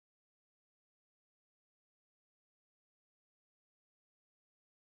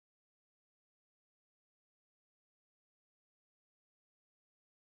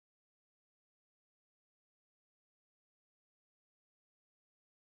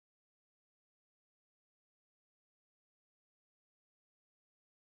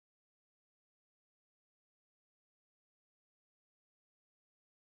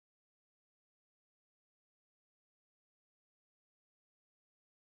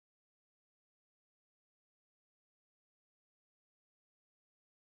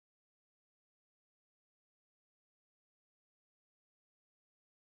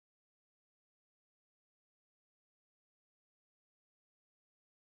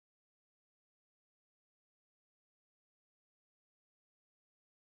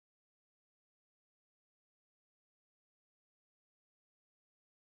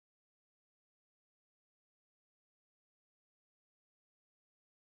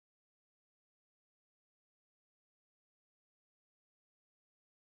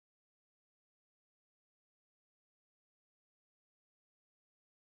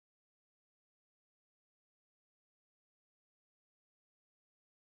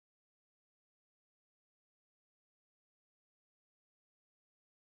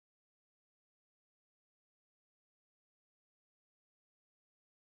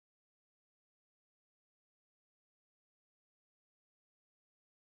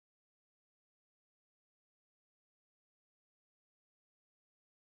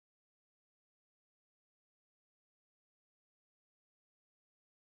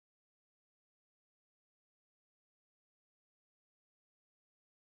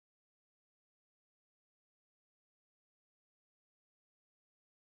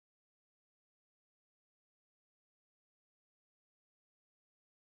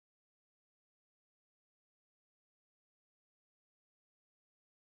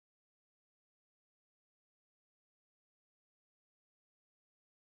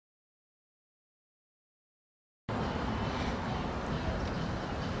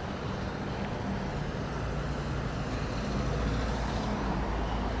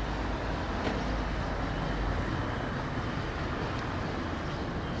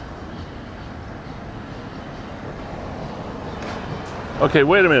Okay,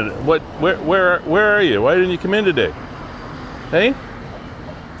 wait a minute. Where are you? Why didn't you come in today? Hey?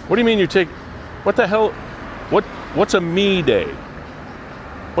 What do you mean what the hell? What's a me day?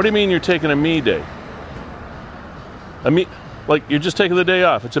 What do you mean you're taking a me day? Like you're just taking the day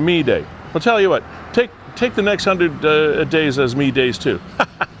off. It's a me day. I'll tell you what. Take the next 100 days as me days too.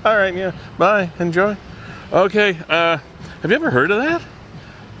 All right, yeah. Bye. Enjoy. Okay. Have you ever heard of that?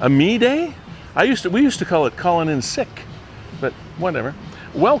 A me day? We used to call it calling in sick, but whatever.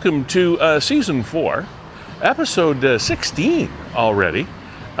 Welcome to season 4, episode 16 already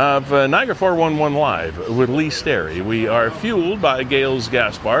of Niagara 411 Live with Lee Sterry. We are fueled by Gales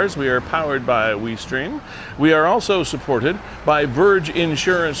Gas Bars. We are powered by WeStream. We are also supported by Verge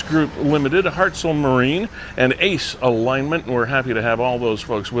Insurance Group Limited, Hartzell Marine, and Ace Alignment. And we're happy to have all those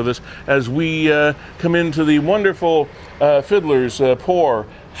folks with us as we come into the wonderful Fiddler's Pour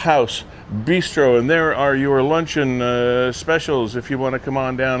House Bistro. And there are your luncheon specials if you want to come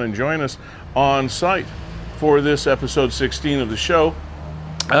on down and join us on site for this episode 16 of the show.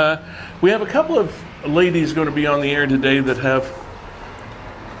 We have a couple of ladies going to be on the air today that have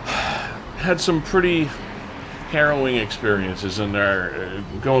had some pretty harrowing experiences and are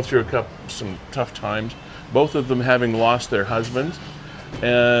going through some tough times. Both of them having lost their husbands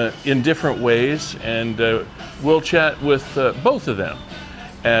in different ways, and we'll chat with both of them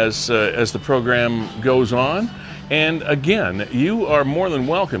as the program goes on. And again, you are more than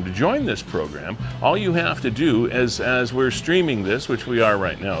welcome to join this program. All you have to do is, as we're streaming this, which we are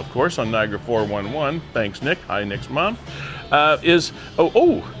right now, of course, on Niagara 411, thanks Nick, hi Nick's mom, it's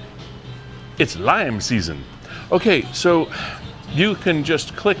lime season. Okay, so you can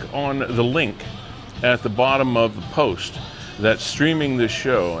just click on the link at the bottom of the post that's streaming this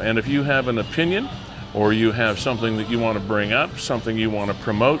show, and if you have an opinion, or you have something that you want to bring up, something you want to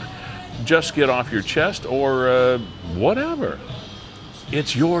promote, just get off your chest, or whatever.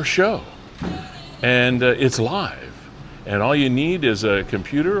 It's your show, and it's live, and all you need is a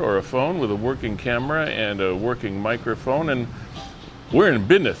computer or a phone with a working camera and a working microphone, and we're in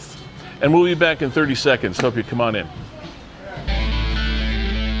business. And we'll be back in 30 seconds. Hope you come on in.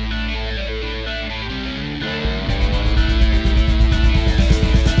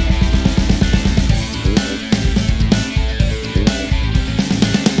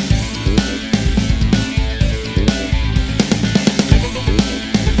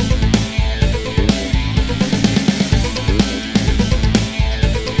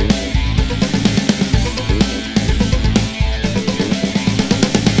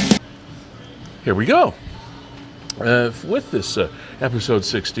 Here we go. With this episode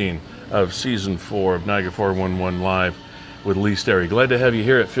 16 of season 4 of Niagara 411 Live with Lee Sterry. Glad to have you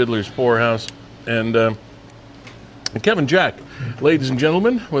here at Fiddler's Poorhouse. And Kevin Jack, ladies and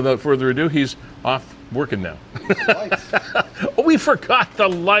gentlemen, without further ado, he's off working now. Oh, we forgot the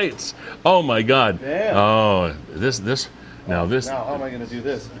lights. Oh my God. Damn. Oh, this. Now how am I going to do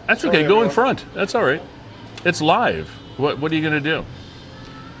this? That's okay. Go in front. That's all right. It's live. What are you going to do?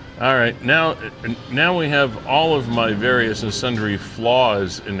 All right, now we have all of my various and sundry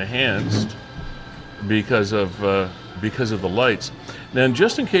flaws enhanced because of the lights. Then,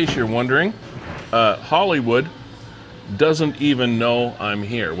 just in case you're wondering, Hollywood doesn't even know I'm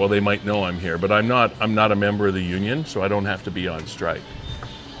here. Well, they might know I'm here, but I'm not a member of the union, so I don't have to be on strike.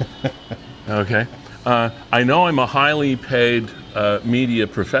 Okay, I know I'm a highly paid media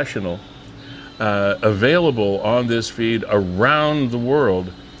professional available on this feed around the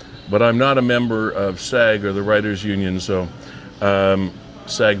world. But I'm not a member of SAG or the Writers Union, so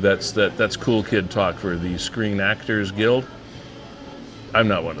SAG, that's cool kid talk for the Screen Actors Guild. I'm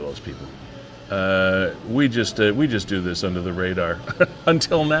not one of those people. We just do this under the radar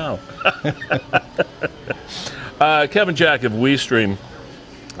until now. Kevin Jack of WeStream,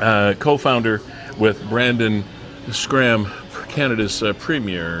 co-founder with Brandon Scram, Canada's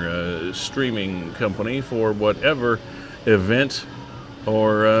premier streaming company for whatever event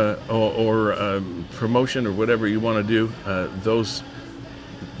or promotion or whatever you want to do.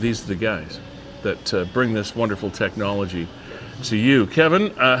 These are the guys that bring this wonderful technology to you.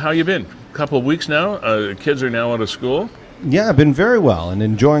 Kevin, how you been? A couple of weeks now. Kids are now out of school. Yeah, I've been very well and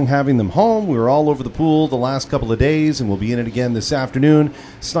enjoying having them home. We were all over the pool the last couple of days, and we'll be in it again this afternoon.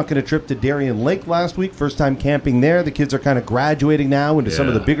 Snuck in a trip to Darien Lake last week. First time camping there. The kids are kind of graduating now into some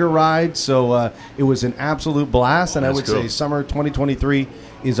of the bigger rides, so it was an absolute blast. And I would say summer 2023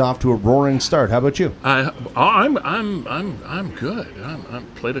 is off to a roaring start. How about you? I'm good. I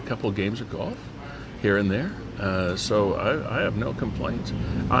played a couple of games of golf here and there. So I have no complaints.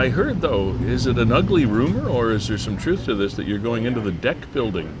 I heard, though, is it an ugly rumor, or is there some truth to this, that you're going into the deck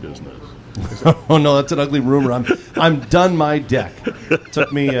building business? Oh no, that's an ugly rumor. I'm done my deck.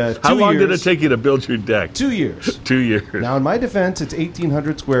 Took me 2 years. How long did it take you to build your deck? 2 years. 2 years. Now, in my defense, it's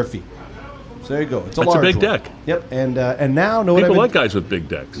 1,800 square feet. So there you go. It's a That's a large big one. deck. Yep. And now, know what People I've like guys with big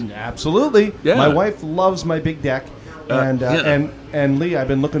decks. Absolutely. Yeah. My wife loves my big deck. And Lee, I've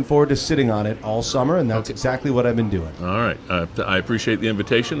been looking forward to sitting on it all summer, and that's exactly what I've been doing. All right. I appreciate the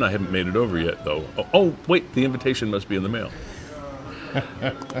invitation. I haven't made it over yet, though. Oh, wait. The invitation must be in the mail.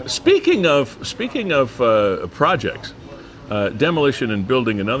 Speaking of projects, demolition and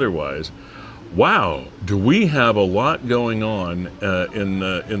building and otherwise, wow, do we have a lot going on in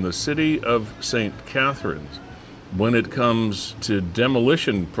the city of St. Catharines when it comes to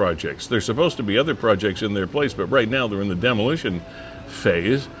demolition projects. There's supposed to be other projects in their place, but right now they're in the demolition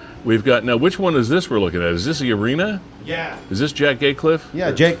phase. We've got, now which one is this we're looking at? Is this the arena? Yeah. Is this Jack Gaycliff?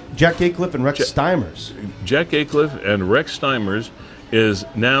 Yeah, Jack Gaycliff and Rex Steimers. Jack Gaycliff and Rex Steimers is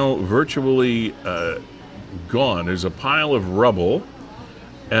now virtually gone. There's a pile of rubble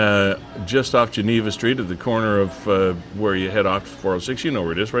just off Geneva Street at the corner of where you head off to 406. You know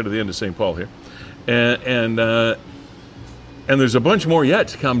where it is, right at the end of St. Paul here. And there's a bunch more yet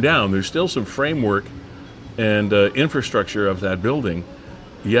to come down. There's still some framework and infrastructure of that building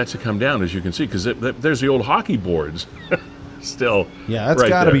yet to come down, as you can see, because there's the old hockey boards still. Yeah, that's right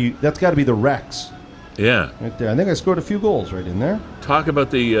got to be the Rex. Yeah, right there. I think I scored a few goals right in there. Talk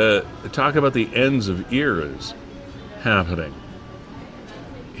about the ends of eras happening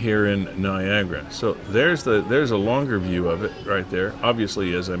here in Niagara. So there's a longer view of it right there.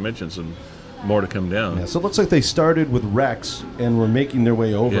 Obviously, as I mentioned, some more to come down. Yeah, so it looks like they started with Rex and were making their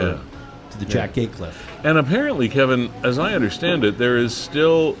way over to the Jack Gaycliff. And apparently, Kevin, as I understand it, there is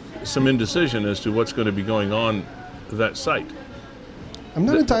still some indecision as to what's going to be going on that site. I'm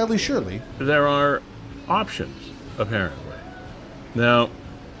not entirely sure, Lee. There are options, apparently. Now,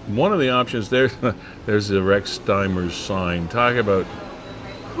 one of the options, there's the Rex Steimers sign. Talk about,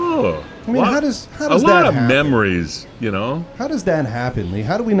 I mean, how does a that lot of happen? Memories, you know? How does that happen, Lee?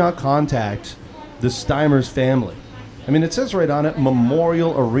 How do we not contact the Steimers family? I mean, it says right on it,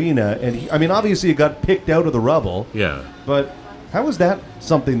 Memorial Arena, and obviously it got picked out of the rubble. Yeah. But how is that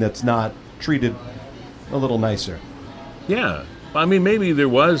something that's not treated a little nicer? Yeah. I mean, maybe there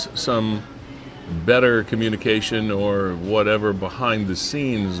was some better communication or whatever behind the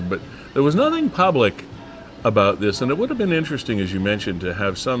scenes, but there was nothing public about this, and it would have been interesting, as you mentioned, to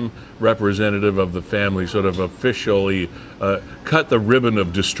have some representative of the family sort of officially cut the ribbon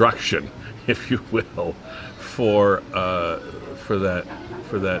of destruction, if you will, for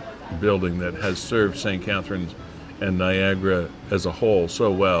that building that has served St. Catharines and Niagara as a whole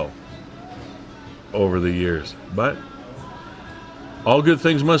so well over the years. But all good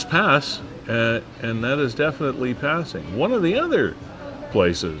things must pass, and that is definitely passing. One of the other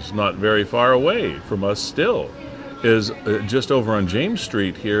places not very far away from us still is just over on James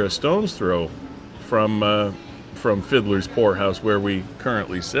Street here, a stone's throw from Fiddler's Poorhouse, where we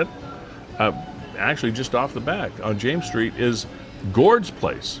currently sit. Actually, just off the back on James Street is Gord's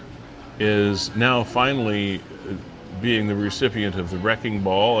Place, is now finally being the recipient of the wrecking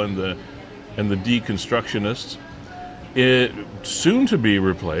ball and the deconstructionists. It soon to be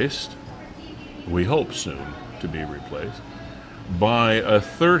replaced, we hope soon to be replaced, by a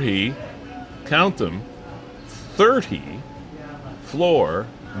 30, count them, 30 floor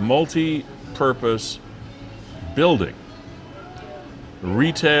multi-purpose building.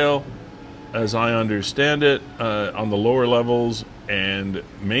 Retail, as I understand it, on the lower levels, and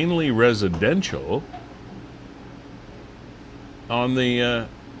mainly residential on the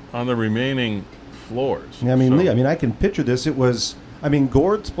remaining floors. Yeah, Lee, I can picture this. It was,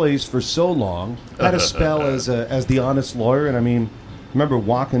 Gord's Place for so long had a spell as the honest lawyer, and I remember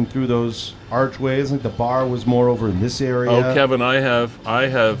walking through those archways. Like the bar was more over in this area. Oh, Kevin, I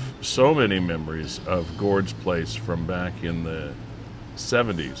have so many memories of Gord's Place from back in the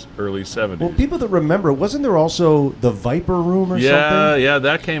 70s, early 70s. Well, people that remember, wasn't there also the Viper Room or something? Yeah,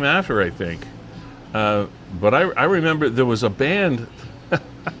 that came after, I think. But I remember there was a band.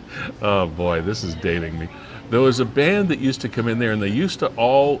 Oh boy, this is dating me. There was a band that used to come in there, and they used to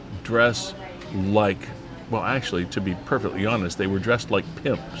all dress like, well, actually, to be perfectly honest, they were dressed like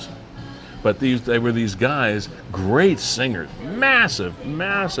pimps. But they were these guys, great singers, massive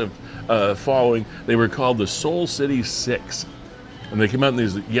following. They were called the Soul City Six. And they came out in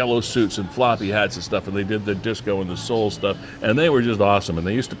these yellow suits and floppy hats and stuff, and they did the disco and the soul stuff, and they were just awesome. And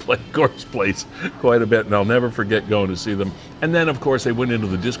they used to play Gord's Place quite a bit, and I'll never forget going to see them. And then, of course, they went into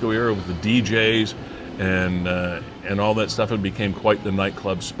the disco era with the DJs and all that stuff, and became quite the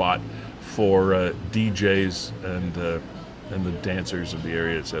nightclub spot for DJs and the dancers of the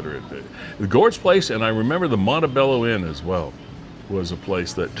area, etc. The Gord's Place, and I remember the Montebello Inn as well, was a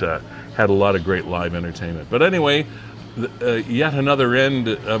place that had a lot of great live entertainment. But anyway, yet another end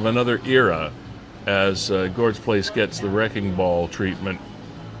of another era as Gord's Place gets the wrecking ball treatment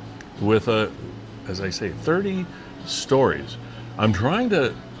with as I say, 30 stories. I'm trying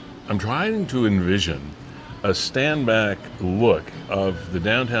to envision a stand-back look of the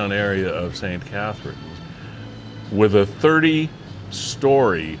downtown area of St. Catharines with a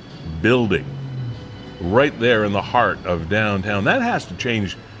 30-story building right there in the heart of downtown. That has to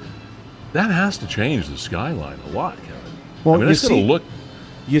change the skyline a lot, Kevin. Well, I mean, it's going to look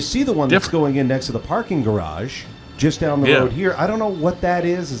You see the one different. That's going in next to the parking garage, just down the road here. I don't know what that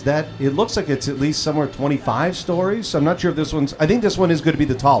is. Is that, it looks like it's at least somewhere 25 stories. So I'm not sure if this one's, I think this one is going to be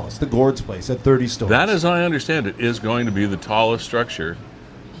the tallest, the Gord's Place at 30 stories. That, as I understand it, is going to be the tallest structure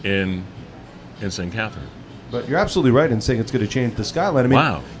in St. Catharines. But you're absolutely right in saying it's going to change the skyline. I mean,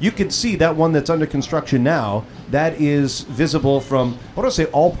 wow. You can see that one that's under construction now, that is visible from, I want to say,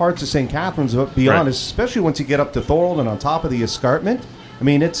 all parts of St. Catharines, but beyond, right. Especially once you get up to Thorold and on top of the escarpment. I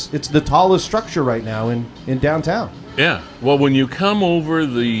mean, it's the tallest structure right now in downtown. Yeah. Well, when you come over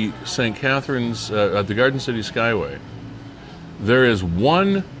the St. Catharines, at the Garden City Skyway, there is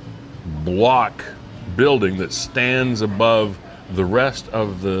one block building that stands above the rest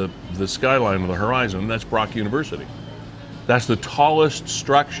of the skyline of the horizon, and that's Brock University. That's the tallest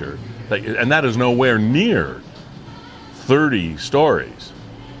structure, and that is nowhere near 30 stories.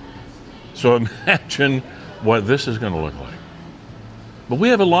 So imagine what this is going to look like. But we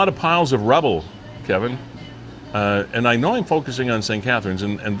have a lot of piles of rubble, Kevin, and I know I'm focusing on St. Catharines,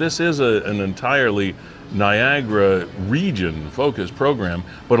 and this is an entirely Niagara region focused program,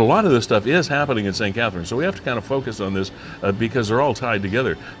 but a lot of this stuff is happening in St. Catharines, so we have to kind of focus on this because they're all tied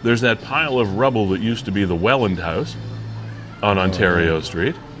together. There's that pile of rubble that used to be the Welland House on Ontario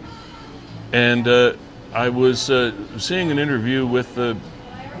Street, and I was seeing an interview with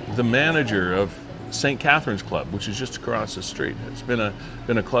the manager of St. Catharines Club, which is just across the street. It's been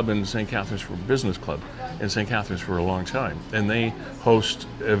a club in St. Catharines, for business club in St. Catharines for a long time, and they host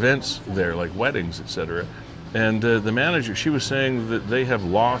events there like weddings, etc. And the manager, she was saying that they have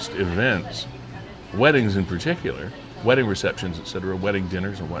lost events, weddings in particular, wedding receptions, etc., wedding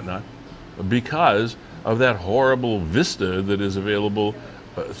dinners and whatnot, because of that horrible vista that is available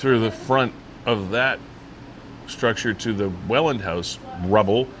through the front of that structure to the Welland House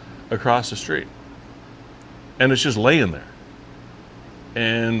rubble across the street. And it's just laying there.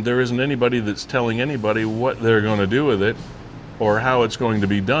 And there isn't anybody that's telling anybody what they're going to do with it or how it's going to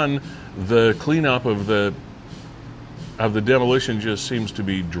be done. The cleanup of the demolition just seems to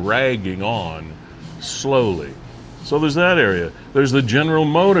be dragging on slowly. So there's that area. There's the General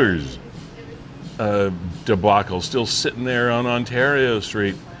Motors debacle still sitting there on Ontario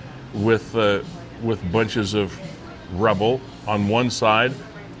Street with bunches of rubble on one side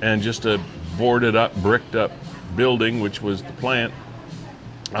and just a boarded up, bricked up building, which was the plant,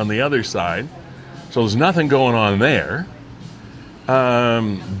 on the other side. So there's nothing going on there.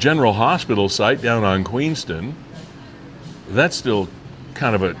 General Hospital site down on Queenston, that's still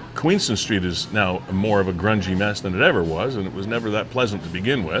kind of Queenston Street is now more of a grungy mess than it ever was, and it was never that pleasant to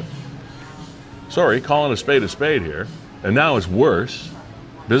begin with. Sorry, calling a spade here. And now it's worse.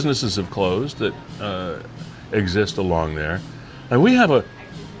 Businesses have closed that exist along there. And we have a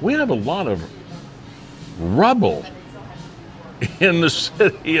lot of rubble in the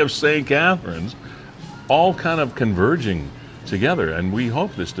city of St. Catharines, all kind of converging together, and we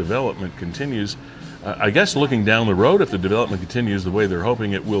hope this development continues. I guess looking down the road, if the development continues the way they're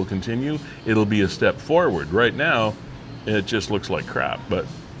hoping it will continue, it'll be a step forward. Right now, it just looks like crap, but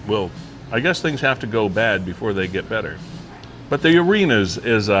I guess things have to go bad before they get better. But the arena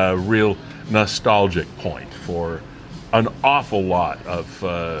is a real nostalgic point for an awful lot of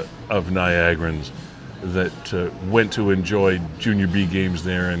Niagarans that went to enjoy Junior B games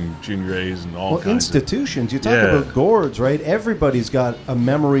there and Junior A's and all kinds institutions. You talk about Gord's, right? Everybody's got a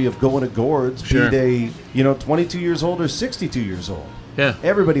memory of going to Gord's, be they 22 years old or 62 years old. Yeah.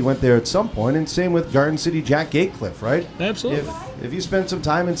 Everybody went there at some point, and same with Garden City Jack Gatecliff, right? Absolutely. If you spend some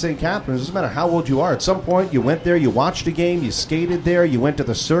time in St. Catharines, it doesn't matter how old you are, at some point you went there, you watched a game, you skated there, you went to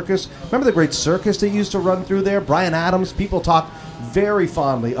the circus. Remember the great circus that used to run through there? Bryan Adams, people talk very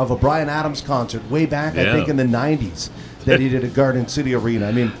fondly of a Bryan Adams concert way back, I think, in the 90s that he did at Garden City Arena.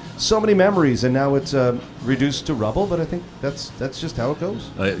 I mean, so many memories, and now it's reduced to rubble, but I think that's just how it goes.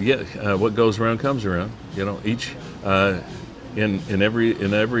 What goes around comes around. Each... In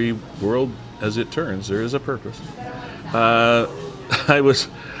every world as it turns, there is a purpose. I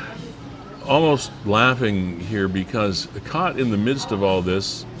almost laughing here because caught in the midst of all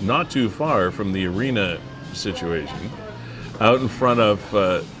this, not too far from the arena situation, out in front of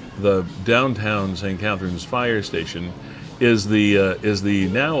the downtown St. Catharines fire station, is the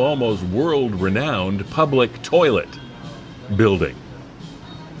now almost world-renowned public toilet building,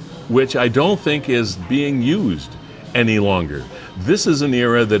 which I don't think is being used any longer. This is an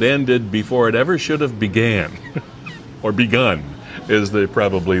era that ended before it ever should have began, or begun, is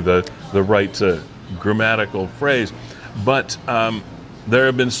probably the right grammatical phrase. But there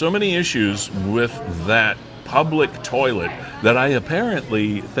have been so many issues with that public toilet that I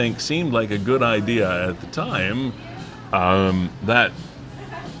apparently think seemed like a good idea at the time. That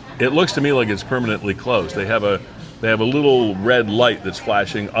it looks to me like it's permanently closed. They have a little red light that's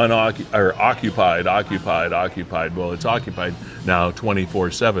flashing occupied. Well, it's occupied now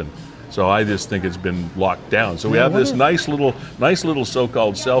 24/7. So I just think it's been locked down. So we have this nice little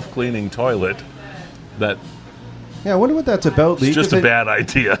so-called self-cleaning toilet that. Yeah, I wonder what that's about, Lee. It's just a bad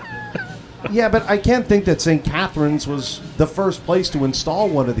idea. Yeah, but I can't think that St. Catharines was the first place to install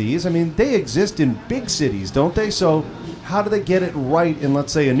one of these. I mean, they exist in big cities, don't they? So how do they get it right in,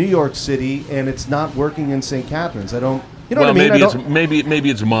 let's say, a New York City, and it's not working in St. Catharines? I don't. You know what I mean?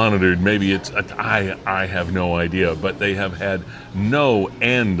 Maybe it's monitored. Maybe it's I have no idea. But they have had no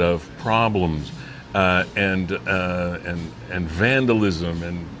end of problems and vandalism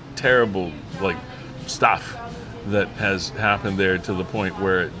and terrible stuff that has happened there to the point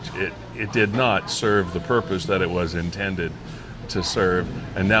where it did not serve the purpose that it was intended to serve.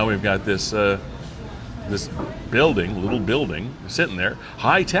 And now we've got this little building sitting there,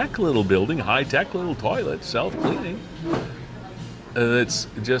 high-tech little building, high-tech little toilet, self-cleaning. It's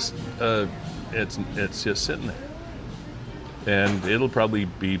just sitting there, and it'll probably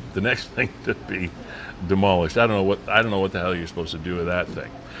be the next thing to be demolished. I don't know what the hell you're supposed to do with that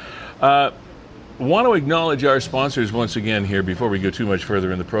thing. Want to acknowledge our sponsors once again here before we go too much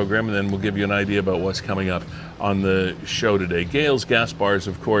further in the program, and then we'll give you an idea about what's coming up on the show today. Gale's Gas Bars,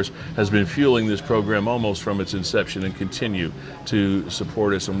 of course, has been fueling this program almost from its inception and continue to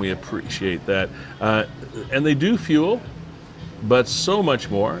support us, and we appreciate that. And they do fuel, but so much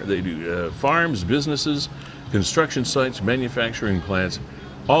more. They do farms, businesses, construction sites, manufacturing plants,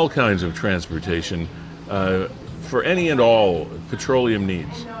 all kinds of transportation for any and all petroleum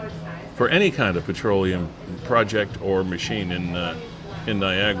needs. For any kind of petroleum project or machine in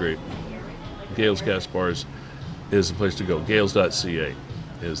Niagara, Gale's Gas Bars is the place to go. Gales.ca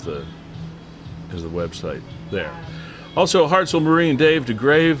is the website there. Also, Hartzell Marine, Dave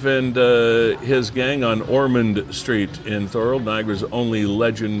DeGrave and his gang on Ormond Street in Thorold, Niagara's only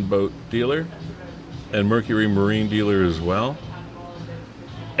legend boat dealer, and Mercury Marine dealer as well.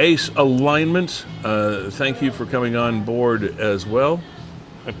 Ace Alignment, thank you for coming on board as well.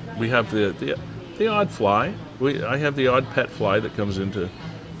 We have the odd fly. I have the odd pet fly that comes in to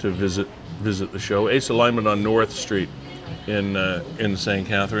visit the show. Ace Alignment on North Street in St.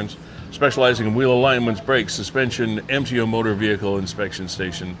 Catharines, specializing in wheel alignments, brakes, suspension, MTO motor vehicle inspection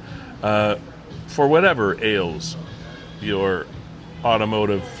station for whatever ails your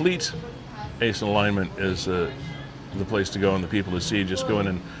automotive fleet. Ace Alignment is the place to go and the people to see. Just go in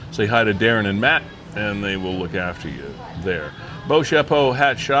and say hi to Darren and Matt, and they will look after you there. Beau Chapeau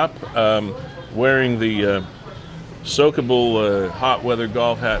Hat Shop, wearing the soakable hot weather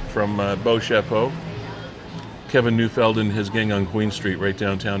golf hat from Beau Chapeau. Kevin Neufeld and his gang on Queen Street, right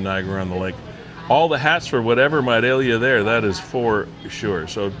downtown Niagara on the Lake. All the hats for whatever might ail you there, that is for sure.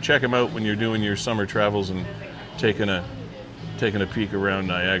 So check them out when you're doing your summer travels and taking a peek around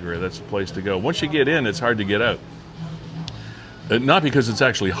Niagara. That's the place to go. Once you get in, it's hard to get out. Not because it's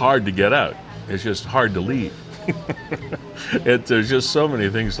actually hard to get out. It's just hard to leave. There's just so many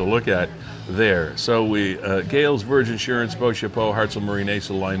things to look at there. So we, Gale's, Virgin Insurance, Beau Chapeau, Hartzell Marine, Ace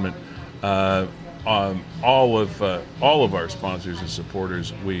Alignment, all of our sponsors and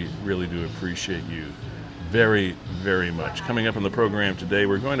supporters, we really do appreciate you very, very much. Coming up on the program today,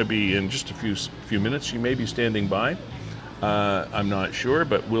 we're going to be in just a few minutes. She may be standing by. I'm not sure,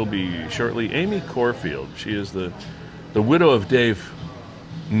 but we'll be shortly. Amy Corfield, she is the widow of Dave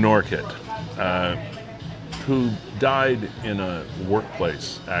Norkett, who died in a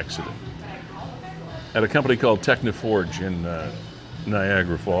workplace accident at a company called Technoforge in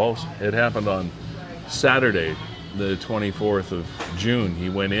Niagara Falls. It happened on Saturday, the 24th of June. He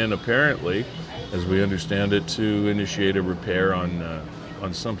went in, apparently, as we understand it, to initiate a repair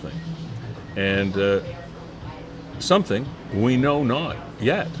on something. And something we know not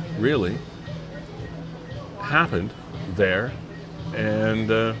yet, really, happened there, and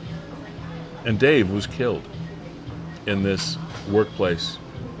Dave was killed in this workplace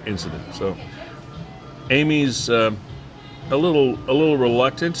incident. So Amy's a little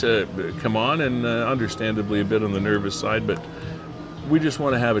reluctant to come on, and understandably a bit on the nervous side, but we just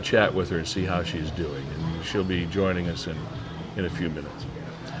want to have a chat with her and see how she's doing, and she'll be joining us in a few minutes.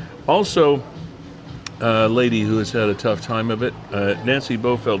 Also, a lady who has had a tough time of it, Nancy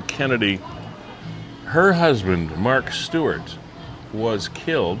Bofeld Kennedy. Her husband, Mark Stewart, was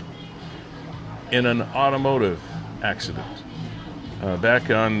killed in an automotive accident back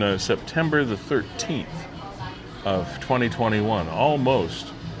on September the 13th of 2021, almost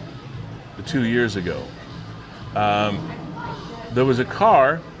 2 years ago. There was a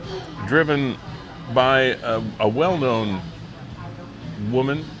car driven by a well-known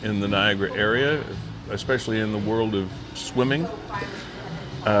woman in the Niagara area, especially in the world of swimming.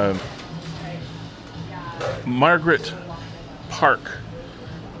 Margaret Park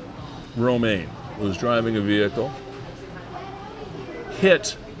Romaine was driving a vehicle,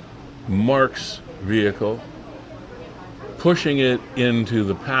 hit Mark's vehicle, pushing it into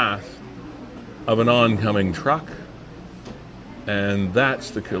the path of an oncoming truck, and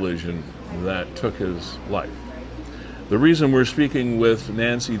that's the collision that took his life. The reason we're speaking with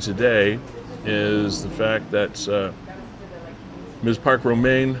Nancy today is the fact that Ms. Park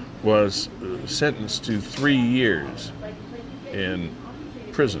Romaine was sentenced to 3 years in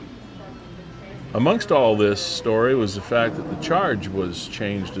prison. Amongst all this story was the fact that the charge was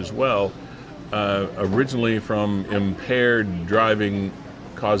changed as well, originally from impaired driving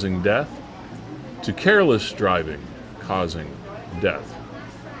causing death to careless driving causing death.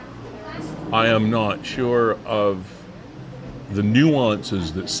 I am not sure of the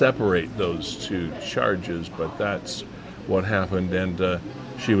nuances that separate those two charges, but that's what happened, and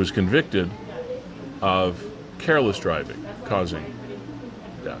she was convicted of careless driving causing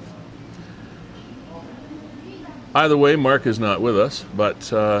death. Either way, Mark is not with us,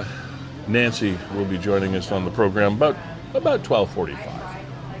 but Nancy will be joining us on the program about 12:45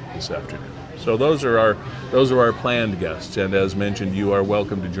 this afternoon. So those are our planned guests, and as mentioned, you are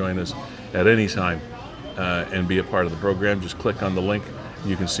welcome to join us at any time and be a part of the program. Just click on the link.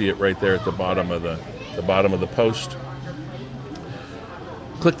 You can see it right there at the bottom of the post.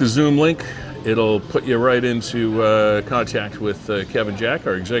 Click the Zoom link. It'll put you right into contact with Kevin Jack,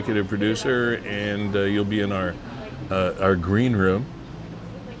 our executive producer, and you'll be in our green room.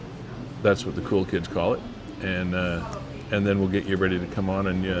 That's what the cool kids call it, and then we'll get you ready to come on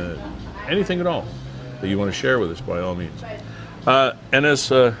and anything at all that you want to share with us, by all means. And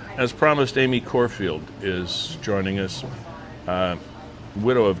as promised, Amy Corfield is joining us,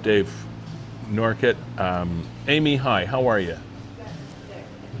 widow of Dave Norkett. Amy, hi. How are you?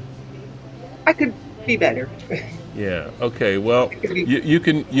 I could be better. Yeah. Okay. Well, you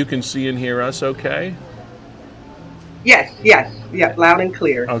can see and hear us, okay? Yes, loud and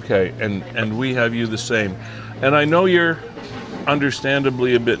clear. Okay, and we have you the same. And I know you're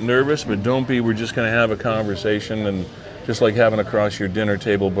understandably a bit nervous, but don't be. We're just going to have a conversation, and just like having across your dinner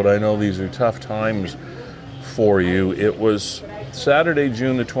table. But I know these are tough times for you. It was Saturday,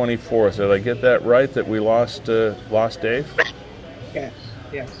 June the 24th. Did I get that right? That we lost Dave? Yes.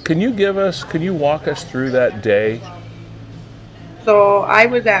 Can you walk us through that day? So I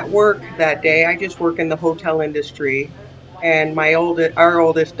was at work that day. I just work in the hotel industry, and our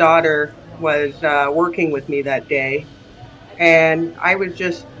oldest daughter was working with me that day, and I was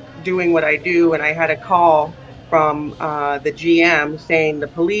just doing what I do, and I had a call from the GM saying the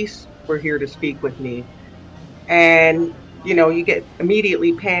police were here to speak with me, and you get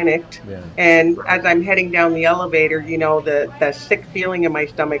immediately panicked. Yeah. And as I'm heading down the elevator, the sick feeling in my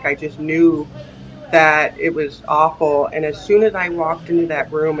stomach, I just knew that it was awful. And as soon as I walked into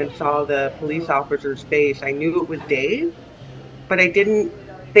that room and saw the police officer's face, I knew it was Dave, but I didn't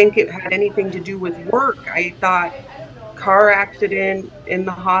think it had anything to do with work. I thought car accident in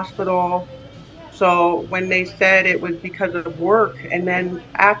the hospital. So when they said it was because of work, and then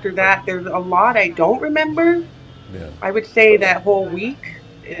after that, there's a lot I don't remember. Yeah. I would say that whole week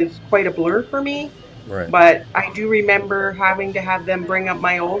is quite a blur for me. Right. But I do remember having to have them bring up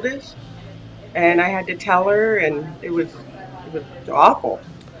my oldest, and I had to tell her, and it was awful.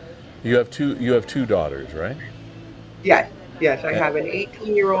 You have two daughters, right? Yes. I have an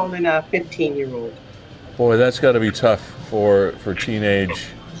 18-year-old and a 15-year-old. Boy, that's got to be tough for teenage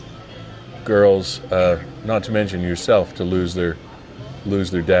girls, not to mention yourself, to lose their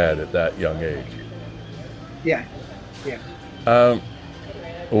dad at that young age. Yeah.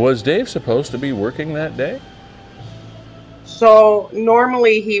 Was Dave supposed to be working that day? So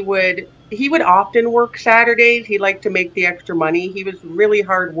normally he would often work Saturdays. He liked to make the extra money. He was really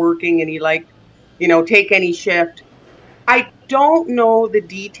hard working, and he liked, take any shift. I don't know the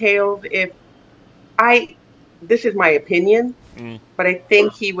details. If I, this is my opinion, but I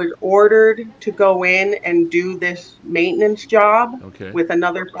think he was ordered to go in and do this maintenance job Okay. with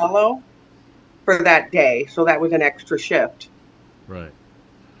another fellow for that day. So that was an extra shift. Right.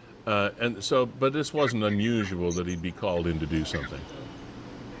 And so, but this wasn't unusual that he'd be called in to do something.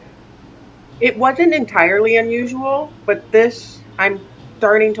 It wasn't entirely unusual, but this, I'm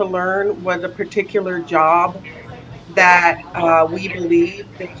starting to learn, was a particular job that we believe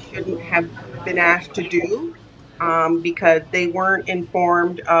they shouldn't have been asked to do, because they weren't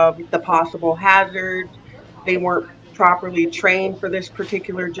informed of the possible hazards. They weren't properly trained for this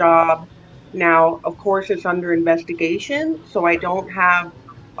particular job. Now, of course, it's under investigation, so I don't have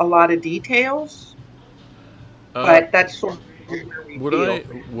a lot of details, Uh, but that's sort of where we would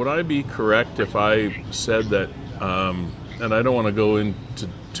feel. I be correct if I said that? And I don't want to go into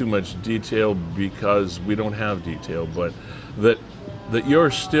too much detail because we don't have detail, but that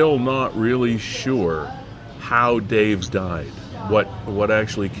you're still not really sure how Dave died, what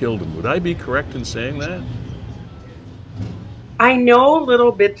actually killed him. Would I be correct in saying that? I know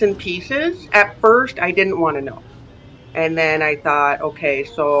little bits and pieces. At first, I didn't want to know. And then I thought, okay,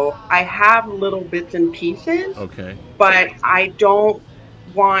 so I have little bits and pieces, Okay, but I don't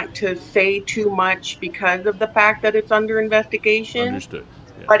want to say too much because of the fact that it's under investigation. understood.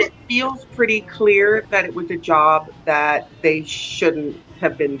 Yeah. But it feels pretty clear that it was a job that they shouldn't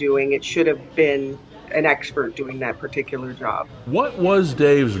have been doing. It should have been an expert doing that particular job. What was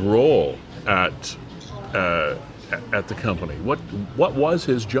Dave's role uh, at the company? What was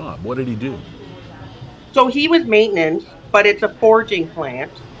his job? What did he do? So he was maintenance, but it's a forging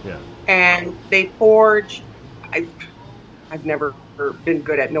plant, Yeah. and they forge. I, I've never been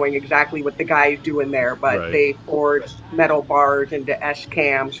good at knowing exactly what the guys do in there, but Right. they forge metal bars into S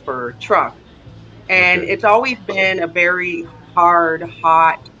cams for truck. And Okay. it's always been a very hard,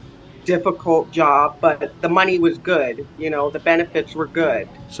 hot, difficult job, but the money was good. The benefits were good.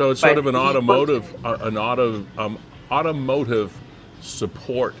 So it's But sort of an he automotive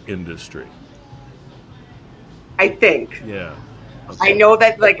support industry. I think. Yeah. I know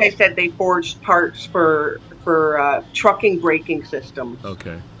that, like I said, they forged parts for trucking braking systems.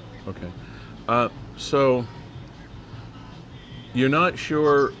 Okay. So you're not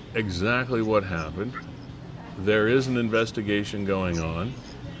sure exactly what happened. There is an investigation going on.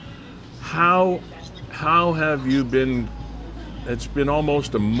 How have you been? It's been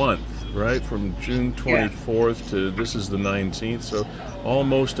almost a month, right? From June 24th to this is the 19th, so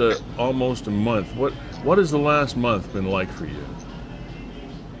almost a month. What has the last month been like for you?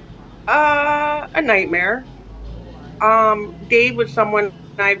 A nightmare. Dave was someone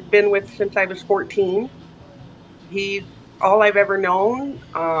I've been with since I was 14. He's all I've ever known.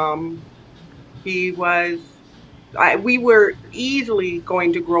 He was. We were easily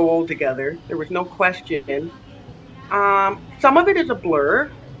going to grow old together. There was no question. Some of it is a blur,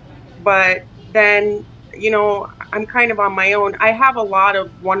 but then, I'm kind of on my own. I have a lot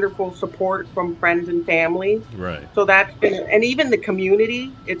of wonderful support from friends and family. Right. So that's been, and even the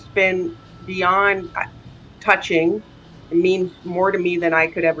community, it's been beyond touching. It means more to me than I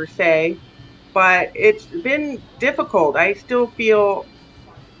could ever say. But it's been difficult. I still feel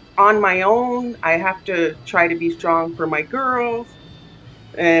on my own. I have to try to be strong for my girls.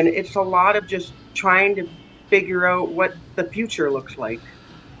 And it's a lot of just trying to figure out what the future looks like.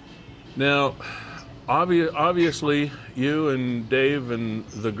 Now, obviously, you and Dave and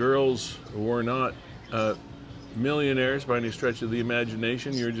the girls were not millionaires by any stretch of the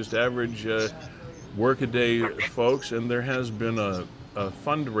imagination. You're just average workaday folks, and there has been a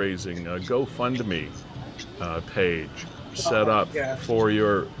fundraising, a GoFundMe page set up for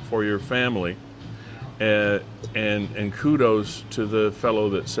your family, and kudos to the fellow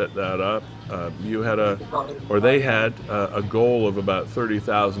that set that up. They had a goal of about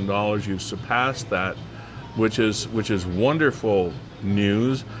 $30,000. You've surpassed that, which is wonderful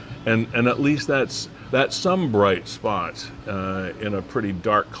news, and at least that's some bright spot in a pretty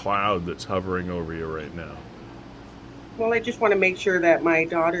dark cloud that's hovering over you right now. Well, I just want to make sure that my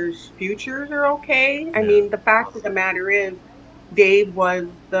daughter's futures are okay. I Yeah. mean, the fact of the matter is, Dave was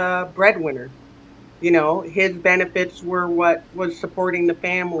the breadwinner. His benefits were what was supporting the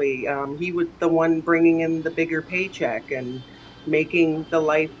family. He was the one bringing in the bigger paycheck and making the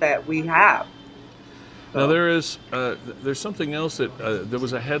life that we have. Now there's something else that there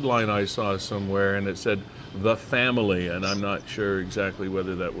was a headline I saw somewhere, and it said "the family," and I'm not sure exactly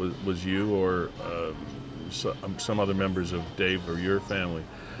whether that was you or some other members of Dave or your family,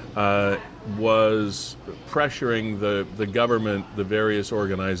 was pressuring the government, the various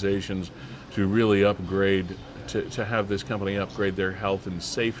organizations, to really upgrade to have this company upgrade their health and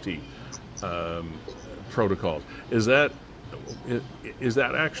safety protocols. Is that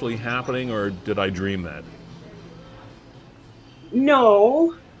actually happening, or did I dream that?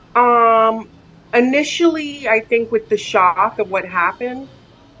 No. Initially, I think with the shock of what happened,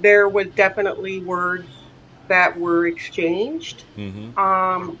 there was definitely words that were exchanged.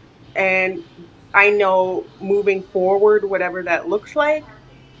 Mm-hmm. And I know moving forward, whatever that looks like,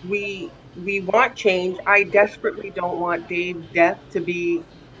 we want change. I desperately don't want Dave's death to be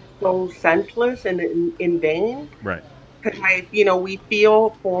so senseless and in vain. Right. Because we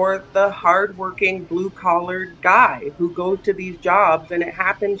feel for the hardworking blue collared guy who goes to these jobs, and it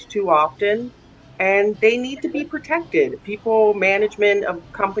happens too often, and they need to be protected. People, management of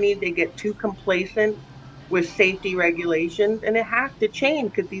companies, they get too complacent with safety regulations, and it has to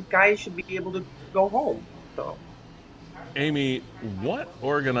change because these guys should be able to go home. So, Amy, what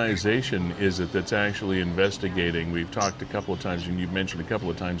organization is it that's actually investigating? We've talked a couple of times, and you've mentioned a couple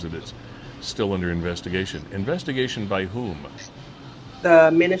of times that it's still under investigation. Investigation by whom?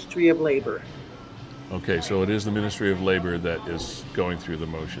 The Ministry of Labor. Okay, so it is the Ministry of Labor that is going through the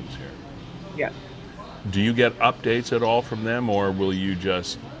motions here. Yes. Do you get updates at all from them, or will you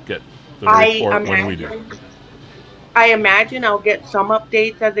just get the report when we do? I imagine I'll get some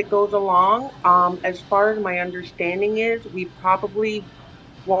updates as it goes along. As far as my understanding is, we probably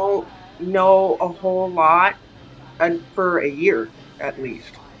won't know a whole lot for a year at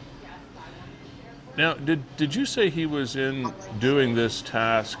least. Now, did you say he was in doing this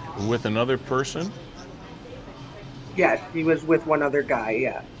task with another person? Yes, he was with one other guy,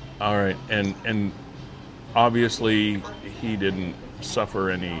 yeah. All right, and obviously he didn't suffer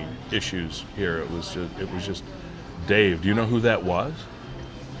any issues here. It was just Dave. Do you know who that was?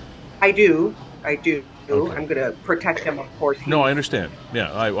 I do. Okay. I'm going to protect him, of course. No, I understand.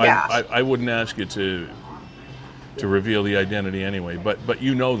 Yeah, I wouldn't ask you to reveal the identity anyway, but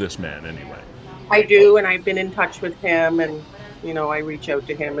you know this man anyway. I do, and I've been in touch with him, and I reach out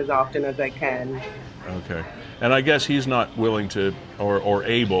to him as often as I can. Okay. And I guess he's not willing to or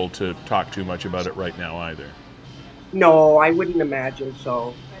able to talk too much about it right now either. No, I wouldn't imagine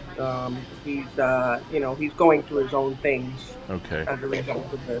so. He's he's going through his own things. Okay. As a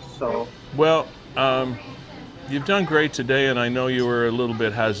result of this. So. Well, you've done great today, and I know you were a little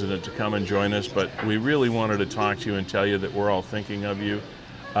bit hesitant to come and join us, but we really wanted to talk to you and tell you that we're all thinking of you.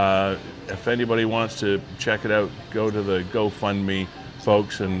 If anybody wants to check it out, go to the GoFundMe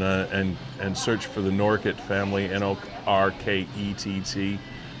folks and search for the Norkett family, Norkett,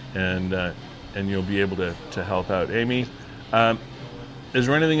 and you'll be able to help out. Amy, is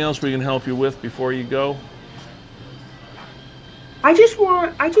there anything else we can help you with before you go? I just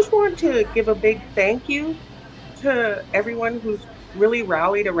want to give a big thank you to everyone who's really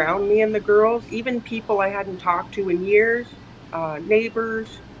rallied around me and the girls, even people I hadn't talked to in years,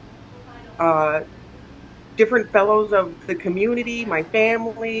 neighbors, different fellows of the community, my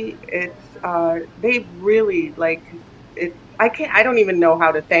family. They've really it. I don't even know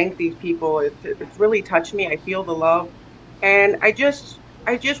how to thank these people. It's really touched me. I feel the love, and I just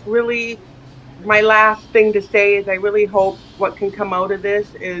really. My last thing to say is I really hope what can come out of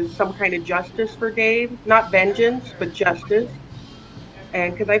this is some kind of justice for Dave, not vengeance, but justice.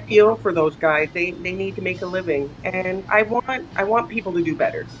 And because I feel for those guys, they need to make a living, and I want people to do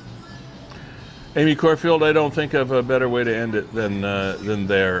better. Amy Corfield, I don't think of a better way to end it than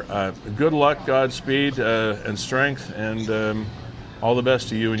there. Good luck, Godspeed, and strength, and all the best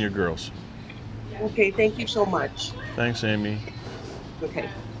to you and your girls. Okay, thank you so much. Thanks, Amy. Okay.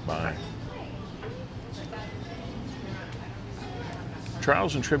 Bye.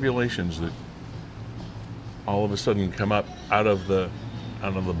 Trials and tribulations that all of a sudden come up out of the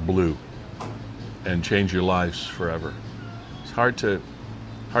blue and change your lives forever. It's hard to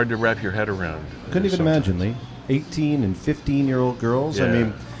wrap your head around. Couldn't even imagine, Lee. 18 and 15-year-old girls. Yeah.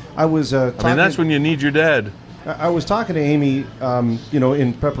 I mean, that's when you need your dad. I was talking to Amy,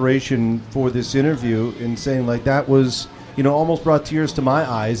 in preparation for this interview, and saying that was, almost brought tears to my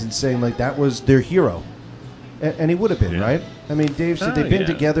eyes, and saying that was their hero. And he would have been, right? I mean, Dave said they've been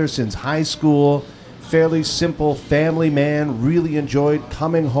together since high school, fairly simple family man, really enjoyed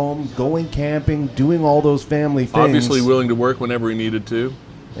coming home, going camping, doing all those family things. Obviously willing to work whenever he needed to.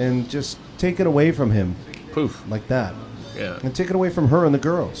 And just taken away from him. Poof. Like that. Yeah. And taken away from her and the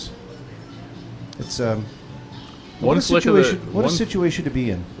girls. It's what a situation to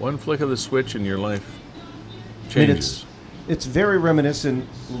be in. One flick of the switch and your life changes. I mean, it's very reminiscent,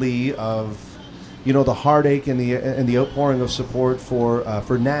 Lee, of the heartache and the outpouring of support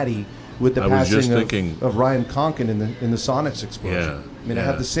for Natty with the passing of Ryan Conkin in the Sonics explosion. Yeah. I mean, I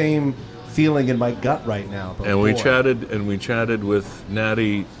have the same feeling in my gut right now. But And we boy. chatted with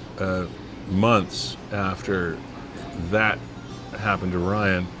Natty months after that happened to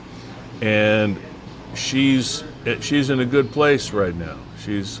Ryan, and she's in a good place right now.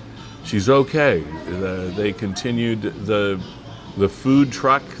 She's okay. They continued the food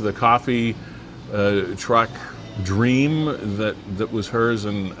truck, the coffee truck dream that was hers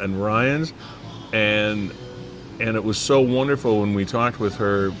and Ryan's, and it was so wonderful when we talked with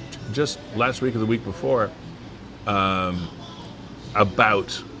her just last week or the week before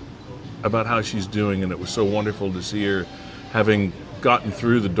about how she's doing, and it was so wonderful to see her having gotten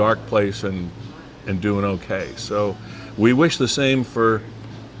through the dark place and doing okay. So we wish the same for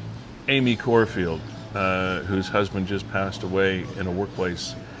Amy Corfield, whose husband just passed away in a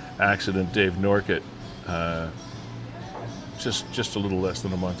workplace accident, Dave Norkett, just a little less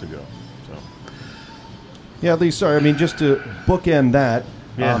than a month ago. So. Yeah, Lee, sorry. I mean, just to bookend that,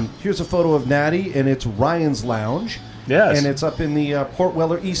 Yeah. here's a photo of Natty, and it's Ryan's Lounge. Yes. And it's up in the Port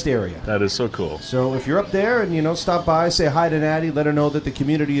Weller East area. That is so cool. So if you're up there and, stop by, say hi to Natty, let her know that the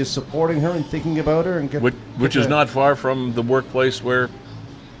community is supporting her and thinking about her. And Which is not far from the workplace where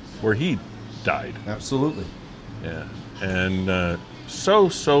he died. Absolutely. Yeah. And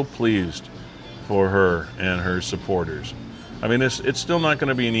so pleased for her and her supporters. I mean, it's still not going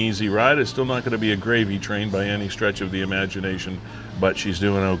to be an easy ride. It's still not going to be a gravy train by any stretch of the imagination, but she's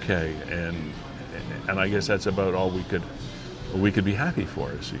doing okay. And I guess that's about all we could be happy for.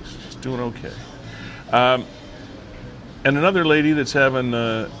 She's doing okay. And another lady that's having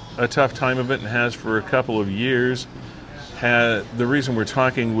a tough time of it and has for a couple of years. The reason we're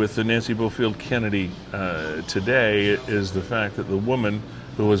talking with Nancy Bofield Kennedy today is the fact that the woman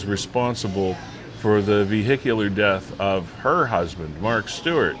who was responsible for the vehicular death of her husband, Mark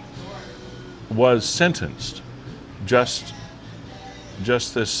Stewart, was sentenced just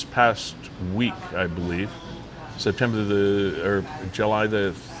this past week, I believe, July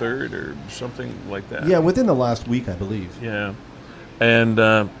the 3rd or something like that. Yeah, within the last week, I believe. Yeah. And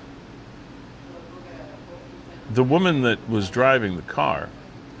the woman that was driving the car,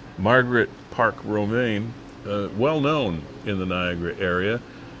 Margaret Park Romaine, well known in the Niagara area,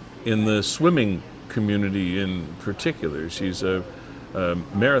 in the swimming community in particular. She's a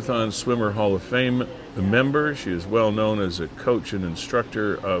Marathon Swimmer Hall of Fame member. She is well known as a coach and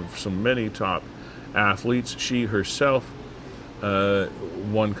instructor of some many top athletes. She herself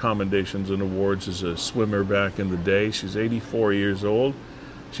won commendations and awards as a swimmer back in the day. She's 84 years old.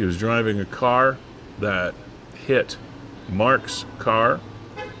 She was driving a car that hit Mark's car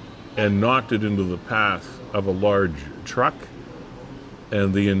and knocked it into the path of a large truck,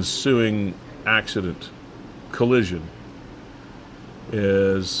 and the ensuing collision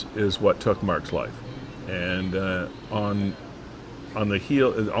is what took Mark's life. And on the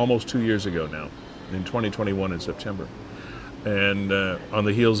heel, almost 2 years ago now, in 2021 in September, and on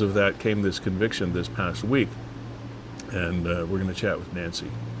the heels of that came this conviction this past week, and we're going to chat with Nancy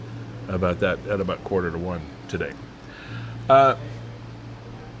about that at about 1:45 today.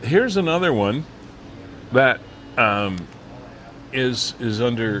 Here's another one that is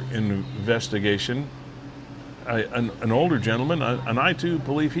under investigation. An older gentleman, and I too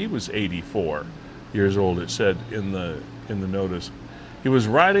believe he was 84 years old. It said in the notice, he was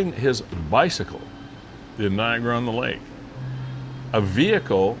riding his bicycle in Niagara-on-the-Lake. A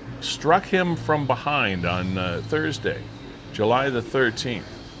vehicle struck him from behind on Thursday, July the 13th,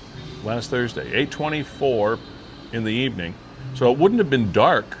 last Thursday, 8:24 in the evening. So it wouldn't have been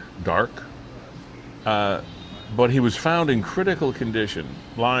dark, but he was found in critical condition,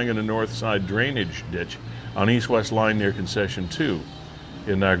 lying in a north side drainage ditch on east-west line near Concession 2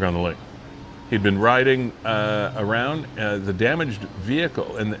 in Niagara-on-the-Lake. He'd been riding around the damaged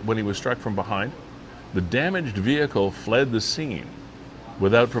vehicle, and when he was struck from behind, the damaged vehicle fled the scene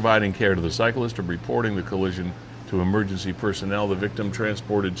without providing care to the cyclist or reporting the collision to emergency personnel. The victim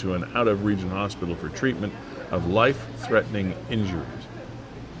transported to an out-of-region hospital for treatment of life-threatening injuries.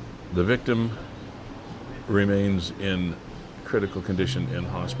 The victim remains in critical condition in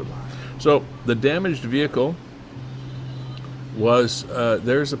hospital. So the damaged vehicle was,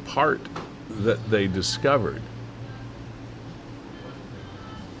 there's a part that they discovered.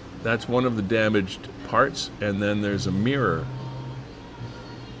 That's one of the damaged parts, and then there's a mirror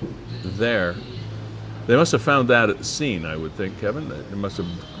there. They must have found that at the scene, I would think, Kevin. It must have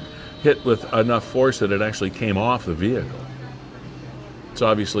hit with enough force that it actually came off the vehicle. It's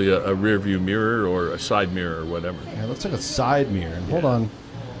obviously a rear view mirror or a side mirror or whatever. Yeah, it looks like a side mirror. And hold on.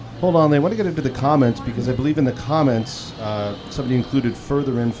 Hold on, they want to get into the comments because I believe in the comments somebody included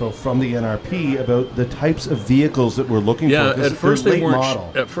further info from the NRP about the types of vehicles that we're looking for. Yeah, at first they weren't.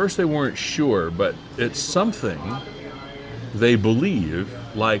 Model. At first they weren't sure, but it's something they believe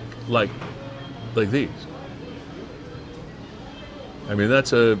like these. I mean,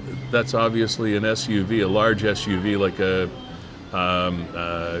 that's obviously an SUV, a large SUV like a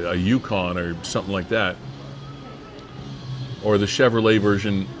Yukon or something like that. Or the Chevrolet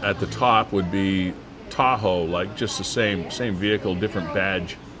version at the top would be Tahoe, like just the same vehicle, different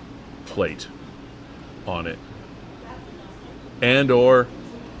badge plate on it. And or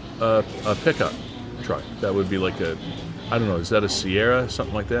a pickup truck. That would be like I don't know, is that a Sierra,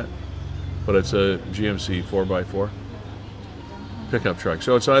 something like that? But it's a GMC 4x4 pickup truck.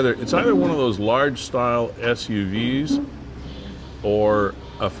 So it's either one of those large style SUVs or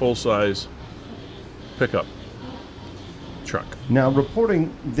a full-size pickup truck. Now,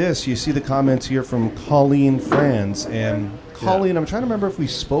 reporting this, you see the comments here from Colleen Franz. And Colleen, I'm trying to remember if we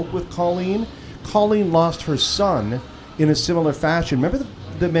spoke with Colleen. Colleen lost her son in a similar fashion. Remember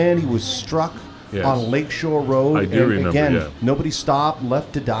the man he was struck on Lakeshore Road? I do remember, again, nobody stopped,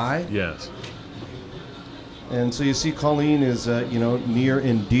 left to die? Yes. And so you see Colleen is, near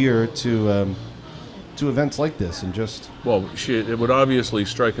and dear to events like this. And just... Well, it would obviously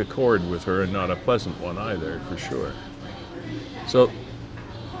strike a chord with her, and not a pleasant one either, for sure. So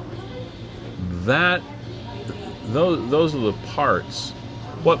those are the parts.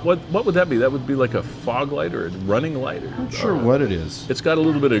 What would that be? That would be like a fog light or a running light? I'm not sure what it is. It's got a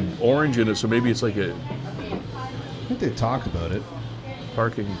little bit of orange in it, so maybe it's like a... I think they talk about it.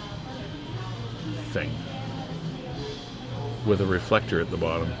 Parking thing with a reflector at the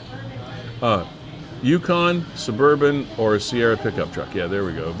bottom. Yukon, Suburban, or a Sierra pickup truck. Yeah, there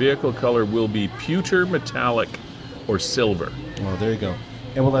we go. Vehicle color will be pewter metallic or silver. Oh, there you go.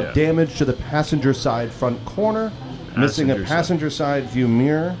 And we'll have damage to the passenger side front corner, missing a passenger side view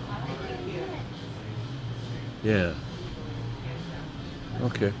mirror. Yeah.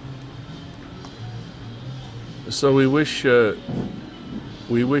 Okay. So we wish all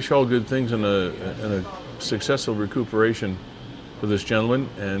good things and a successful recuperation for this gentleman,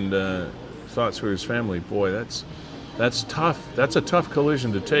 and thoughts for his family. Boy, that's tough. That's a tough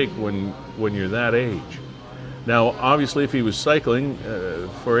collision to take when you're that age. Now, obviously, if he was cycling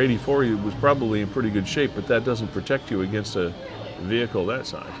for 84, he was probably in pretty good shape, but that doesn't protect you against a vehicle that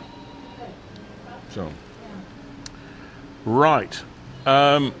size. So, right.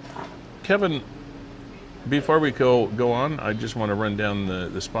 Kevin, before we go on, I just want to run down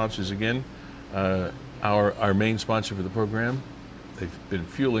the sponsors again. Our main sponsor for the program. They've been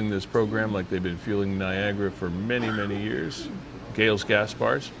fueling this program like they've been fueling Niagara for many, many years. Gales Gas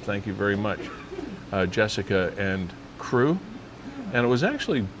Bars, thank you very much. Jessica and crew. And it was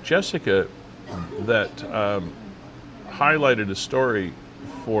actually Jessica that highlighted a story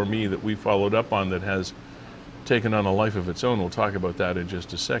for me that we followed up on that has taken on a life of its own. We'll talk about that in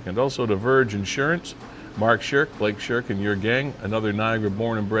just a second. Also to Verge Insurance, Mark Shirk, Blake Shirk, and your gang, another Niagara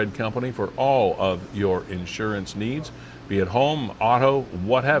born and bred company for all of your insurance needs, be it home, auto,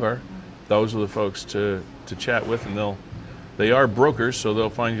 whatever. Those are the folks to chat with, and they are brokers, so they'll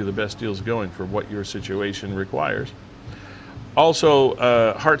find you the best deals going for what your situation requires. Also,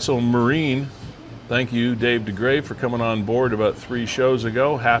 Hartzell Marine, thank you, Dave DeGray, for coming on board about 3 shows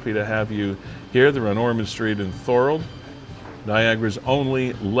ago. Happy to have you here. They're on Ormond Street in Thorold, Niagara's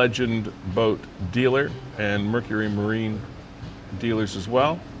only Legend boat dealer, and Mercury Marine dealers as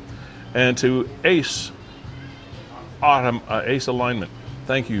well. And to Ace Alignment,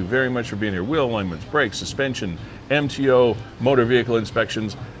 thank you very much for being here. Wheel alignments, brakes, suspension, MTO, motor vehicle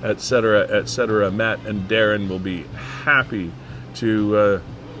inspections, etc., etc. Matt and Darren will be happy to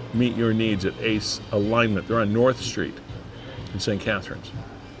meet your needs at Ace Alignment. They're on North Street in St. Catharines,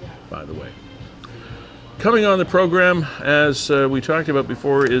 by the way. Coming on the program, as we talked about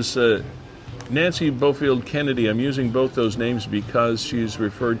before, is Nancy Bofield Kennedy. I'm using both those names because she's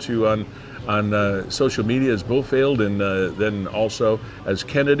referred to on social media as Bofield and then also as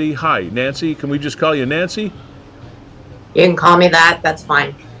Kennedy. Hi, Nancy. Can we just call you Nancy? You can call me that. That's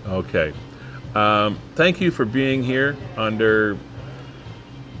fine. Okay. Thank you for being here under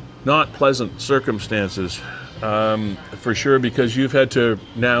not pleasant circumstances, for sure, because you've had to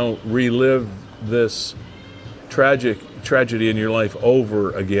now relive this tragedy in your life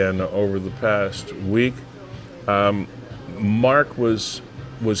over again over the past week. Mark was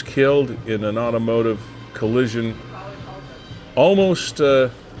killed in an automotive collision almost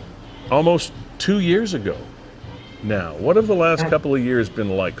 2 years ago now. What have the last couple of years been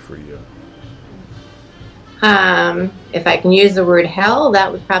like for you? If I can use the word hell,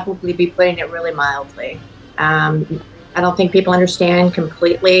 that would probably be putting it really mildly. I don't think people understand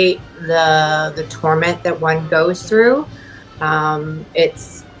completely the torment that one goes through.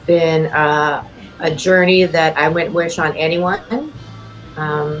 It's been a journey that I wouldn't wish on anyone.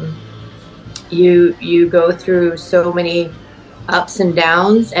 You go through so many ups and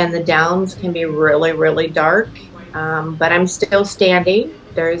downs, and the downs can be really, really dark. But I'm still standing.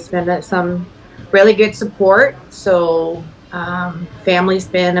 There's been some really good support. So family's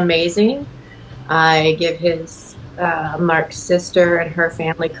been amazing. I give Mark's sister and her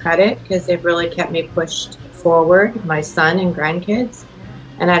family credit because they've really kept me pushed forward, my son and grandkids.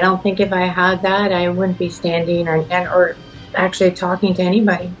 And I don't think if I had that, I wouldn't be standing or actually talking to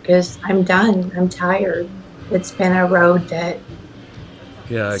anybody, because I'm done. I'm tired. It's been a road that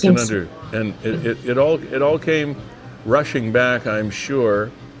I can and it all came rushing back, I'm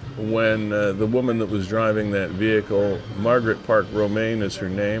sure, when the woman that was driving that vehicle, Margaret Park Romaine is her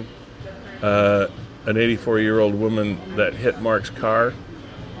name, an 84-year-old woman that hit Mark's car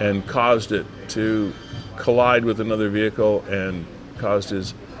and caused it to collide with another vehicle and caused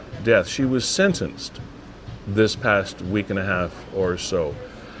his death. She was sentenced this past week and a half or so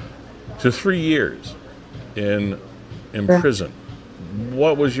to 3 years in prison.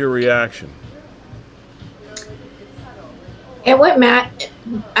 What was your reaction? And what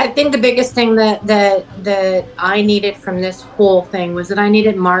I think the biggest thing that I needed from this whole thing was that I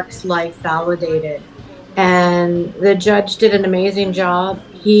needed Mark's life validated. And the judge did an amazing job.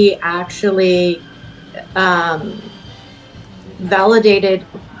 He actually validated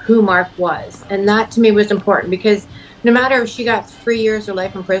who Mark was. And that to me was important, because no matter if she got 3 years or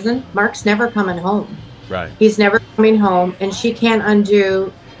life in prison, Mark's never coming home. Right. He's never coming home, and she can't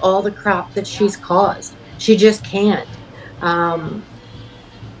undo all the crap that she's caused. She just can't.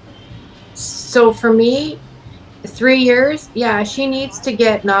 So for me, 3 years, she needs to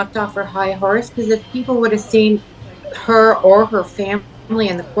get knocked off her high horse, because if people would have seen her or her family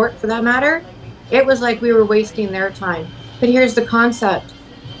in the court for that matter, it was like we were wasting their time. But here's the concept.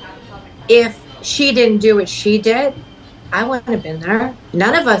 If she didn't do what she did, I wouldn't have been there.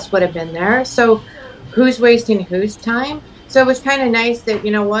 None of us would have been there. So who's wasting whose time? So it was kind of nice that,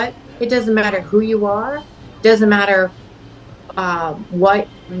 you know what, it doesn't matter who you are, doesn't matter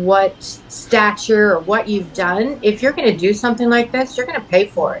what stature or what you've done. If you're going to do something like this, you're going to pay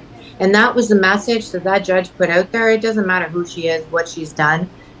for it. And that was the message that judge put out there. It doesn't matter who she is, what she's done.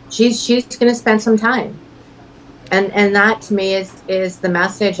 She's going to spend some time. And that to me is the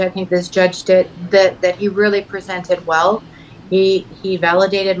message I think this judge did, that he really presented well. He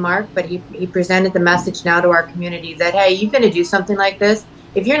validated Mark, but he presented the message now to our community that, hey, you're going to do something like this.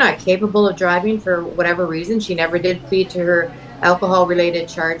 If you're not capable of driving for whatever reason, she never did plead to her alcohol-related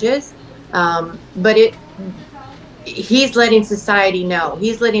charges, but he's letting society know.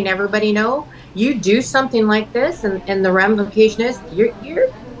 He's letting everybody know, you do something like this, and the ramification is you're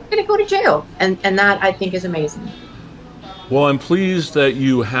going to go to jail. And that, I think, is amazing. Well, I'm pleased that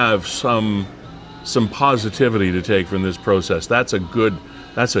you have some positivity to take from this process. That's a good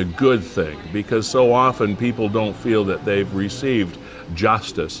thing, because so often people don't feel that they've received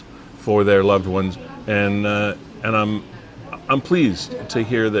justice for their loved ones, and I'm pleased to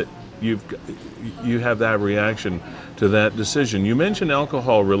hear that you have that reaction to that decision. You mentioned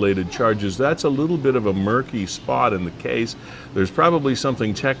alcohol-related charges. That's a little bit of a murky spot in the case. There's probably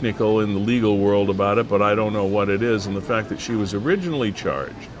something technical in the legal world about it, but I don't know what it is. And the fact that she was originally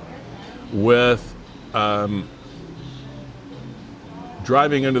charged with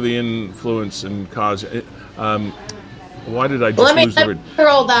driving under the influence and causing. Why did I just lose the word? Let me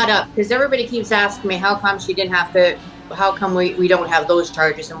throw that up, because everybody keeps asking me how come she didn't have to. How come we don't have those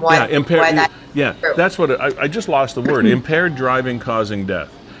charges, and why? Why that? Yeah, that's what I just lost the word. Impaired driving causing death,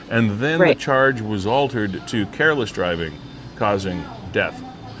 and then the charge was altered to careless driving causing death.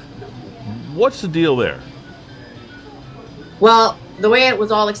 What's the deal there? Well, the way it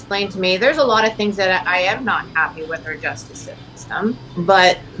was all explained to me, there's a lot of things that I am not happy with our justice system,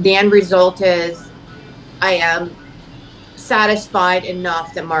 but the end result is I am satisfied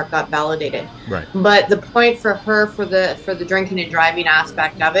enough that Mark got validated. Right. But the point for her, for the drinking and driving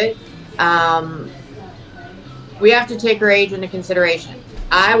aspect of it, we have to take her age into consideration.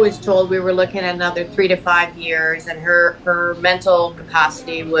 I was told we were looking at another 3 to 5 years, and her mental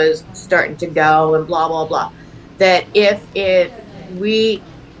capacity was starting to go, and blah blah blah. That if we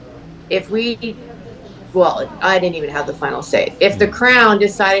well, I didn't even have the final say. If the Crown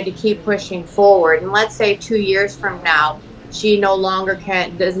decided to keep pushing forward, and let's say 2 years from now, she no longer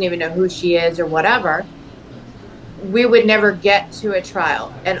doesn't even know who she is or whatever, we would never get to a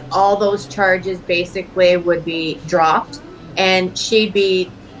trial, and all those charges basically would be dropped, and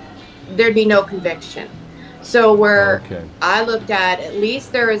there'd be no conviction. So where I looked at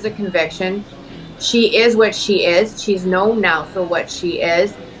least there is a conviction. She is what she is. She's known now for what she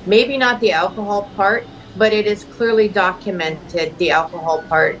is. Maybe not the alcohol part, but it is clearly documented, the alcohol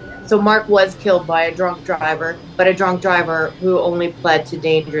part. So Mark was killed by a drunk driver, but a drunk driver who only pled to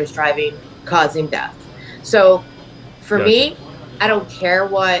dangerous driving causing death. So for me, I don't care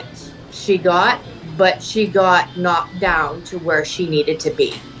what she got, but she got knocked down to where she needed to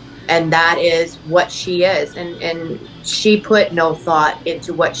be. And that is what she is. And she put no thought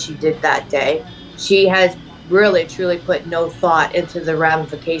into what she did that day. She has really, truly put no thought into the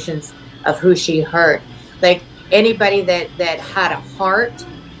ramifications of who she hurt. Like anybody that had a heart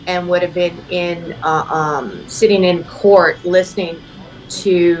and would have been in sitting in court listening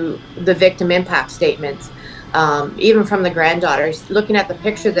to the victim impact statements, even from the granddaughters, looking at the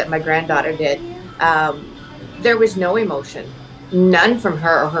picture that my granddaughter did, there was no emotion, none from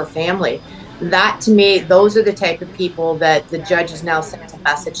her or her family. That to me, those are the type of people that the judge has now sent a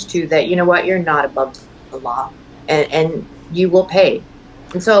message to, that, you know what, you're not above the law, and you will pay.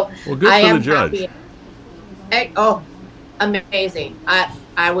 And so I am happy. Oh, amazing.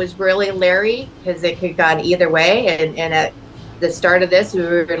 I was really leery because it could have gone either way. And at the start of this, we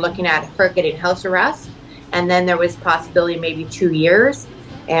were looking at her getting house arrest. And then there was possibility maybe 2 years.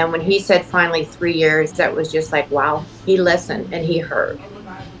 And when he said finally 3 years, that was just like, wow, he listened and he heard.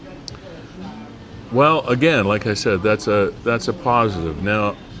 Well, again, like I said, that's a positive.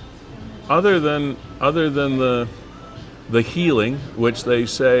 Now, other than the healing, which they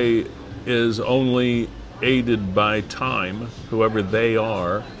say is only aided by time, whoever they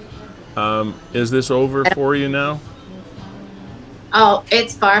are, is this over for you now? Oh,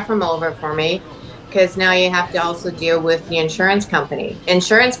 it's far from over for me, because now you have to also deal with the insurance company.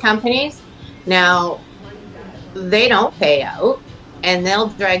 Insurance companies, now, they don't pay out, and they'll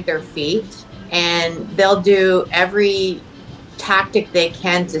drag their feet, and they'll do every tactic they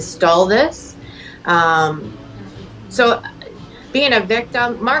can to stall this. So being a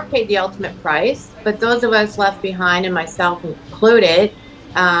victim, Mark paid the ultimate price, but those of us left behind, and myself included,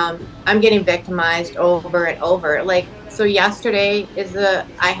 I'm getting victimized over and over. Like, so yesterday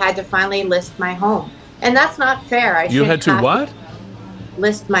I had to finally list my home, and that's not fair. You had to what?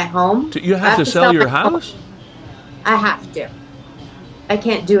 List my home. You have to sell your house? I have to. I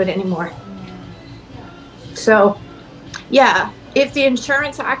can't do it anymore. So, yeah, if the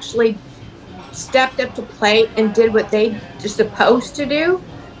insurance actually stepped up to plate and did what they are supposed to do,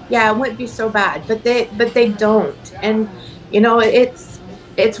 yeah, it wouldn't be so bad. But they don't, and you know,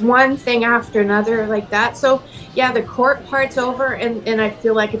 it's one thing after another like that. So yeah, the court part's over, and I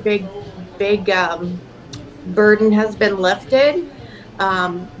feel like a big burden has been lifted,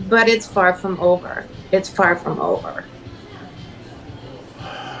 but it's far from over. It's far from over.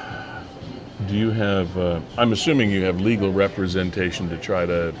 Do you have, I'm assuming you have legal representation to try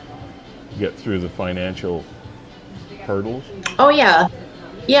to get through the financial hurdles? Oh, yeah.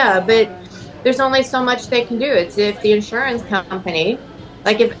 Yeah, but there's only so much they can do. It's if the insurance company,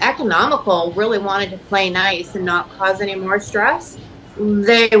 like if Economical really wanted to play nice and not cause any more stress,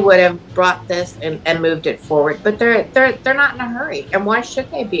 they would have brought this and moved it forward. But they're not in a hurry. And why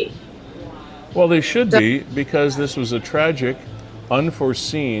should they be? Well, they should be, because this was a tragic,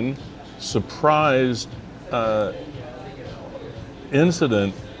 unforeseen, surprised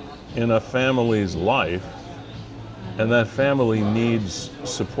incident in a family's life, and that family needs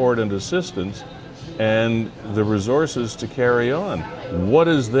support and assistance and the resources to carry on. What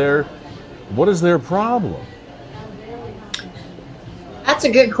is their problem? That's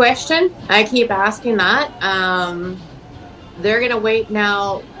a good question. I keep asking that. They're going to wait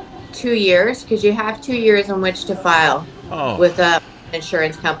now 2 years, because you have 2 years in which to file with a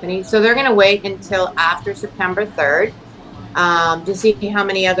insurance company. So they're going to wait until after September 3rd to see how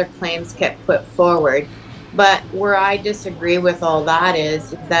many other claims get put forward. But where I disagree with all that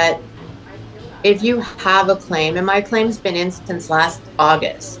is that if you have a claim, and my claim's been in since last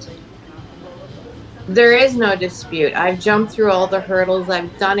August, there is no dispute. I've jumped through all the hurdles.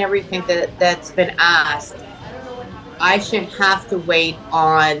 I've done everything that's been asked. I shouldn't have to wait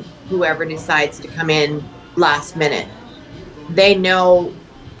on whoever decides to come in last minute. They know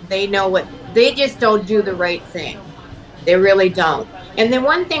what, they just don't do the right thing. They really don't. And then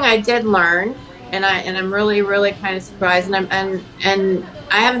one thing I did learn, and I'm really, really kind of surprised, and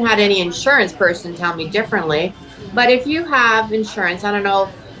I haven't had any insurance person tell me differently, but if you have insurance, I don't know,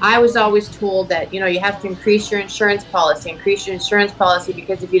 I was always told that, you have to increase your insurance policy,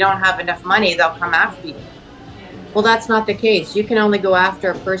 because if you don't have enough money, they'll come after you. Well, that's not the case. You can only go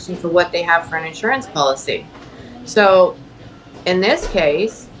after a person for what they have for an insurance policy. So in this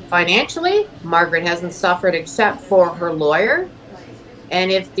case, financially, Margaret hasn't suffered except for her lawyer.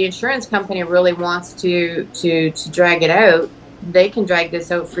 And if the insurance company really wants to drag it out, they can drag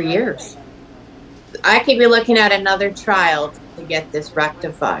this out for years. I could be looking at another trial to get this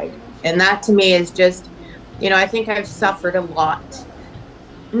rectified. And that to me is just, I think I've suffered a lot.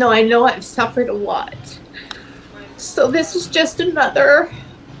 No, I know I've suffered a lot. So this is just another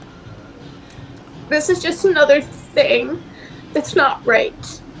thing that's not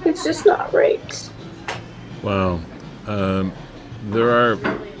right. It's just not right. Wow.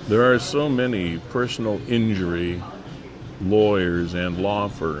 There are so many personal injury lawyers and law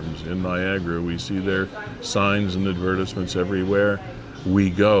firms in Niagara. We see their signs and advertisements everywhere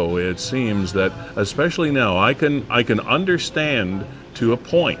we go. It seems that, especially now, I can understand to a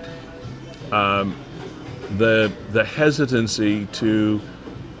point the hesitancy to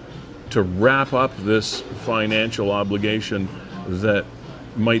wrap up this financial obligation that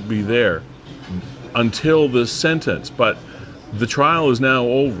might be there until the sentence. But the trial is now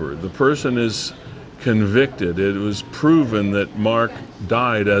over. The person is convicted. It was proven that Mark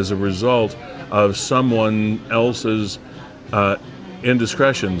died as a result of someone else's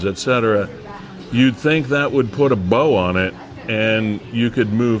indiscretions, etc. You'd think that would put a bow on it and you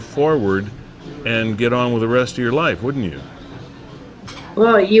could move forward and get on with the rest of your life, wouldn't you?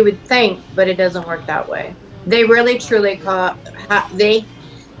 Well, you would think, but it doesn't work that way. They really truly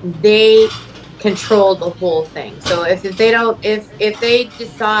they control the whole thing. So if they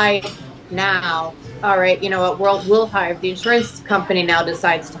decide now, all right, you know what, we'll hire, the insurance company now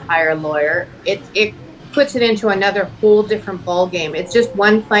decides to hire a lawyer, it puts it into another whole different ball game. It's just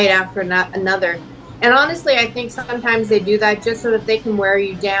one fight after another. And honestly, I think sometimes they do that just so that they can wear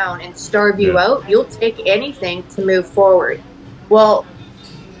you down and starve you out. You'll take anything to move forward. Well,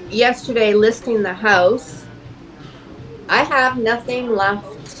 yesterday, listing the house, I have nothing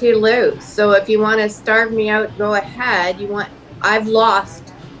left to lose. So if you want to starve me out, go ahead. I've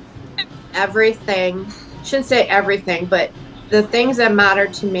lost everything. Shouldn't say everything, but the things that matter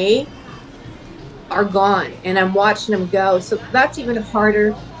to me are gone, and I'm watching them go. So that's even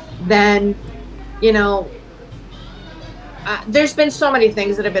harder than, there's been so many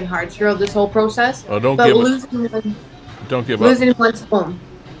things that have been hard throughout this whole process. Oh, don't give up. Losing one's home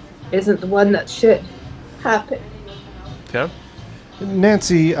isn't the one that should happen. Kev?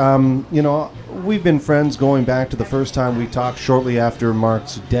 Nancy, we've been friends going back to the first time we talked shortly after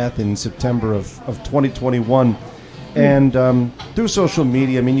Mark's death in September of 2021. And through social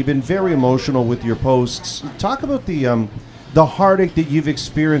media, you've been very emotional with your posts. Talk about the heartache that you've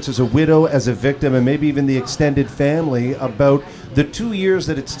experienced as a widow, as a victim, and maybe even the extended family about the 2 years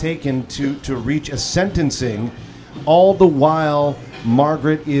that it's taken to reach a sentencing, all the while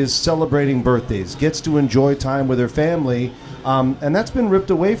Margaret is celebrating birthdays, gets to enjoy time with her family, and that's been ripped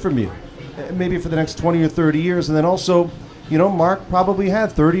away from you, maybe for the next 20 or 30 years. And then also, Mark probably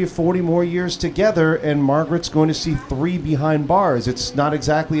had 30 or 40 more years together, and Margaret's going to see 3 behind bars. It's not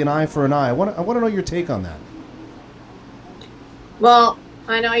exactly an eye for an eye. I want to know your take on that. Well,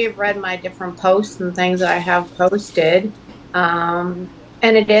 I know you've read my different posts and things that I have posted, and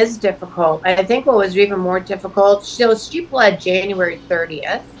it is difficult. I think what was even more difficult, she pled January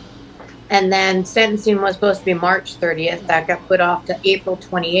 30th, and then sentencing was supposed to be March 30th. That got put off to April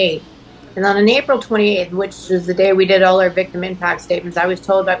 28th. And then on April 28th, which was the day we did all our victim impact statements, I was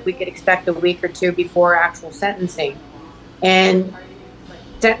told that we could expect a week or two before actual sentencing. And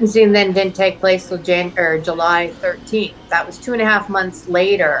sentencing then didn't take place till July 13th. That was 2.5 months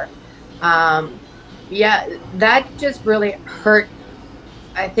later. That just really hurt,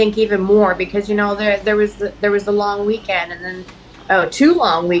 I think, even more because, there was the long weekend, and then 2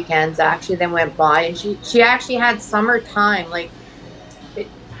 long weekends actually then went by, and she actually had summertime. Like,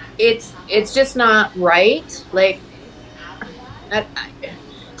 it's just not right. Like,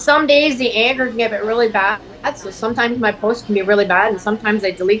 some days the anger can get really bad. So sometimes my posts can be really bad, and sometimes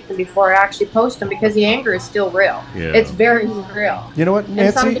I delete them before I actually post them because the anger is still real. Yeah. It's very real. You know what,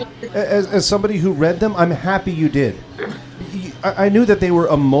 Nancy? As somebody who read them, I'm happy you did. I knew that they were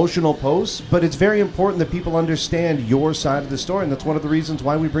emotional posts, but it's very important that people understand your side of the story, and that's one of the reasons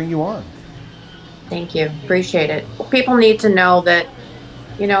why we bring you on. Thank you. Appreciate it. People need to know that,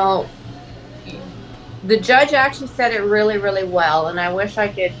 the judge actually said it really, really well, and I wish I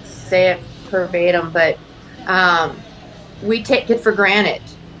could say it verbatim, but we take it for granted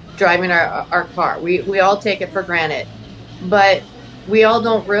driving our car. We all take it for granted, but we all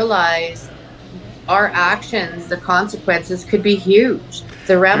don't realize our actions, the consequences could be huge.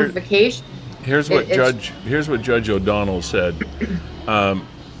 The ramifications Here's what Judge O'Donnell said.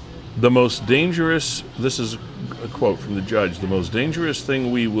 The most dangerous, this is a quote from the judge, the most dangerous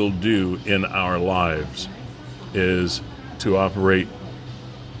thing we will do in our lives is to operate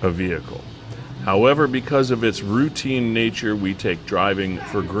a vehicle. However, because of its routine nature, we take driving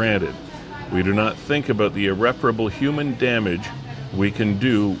for granted. We do not think about the irreparable human damage we can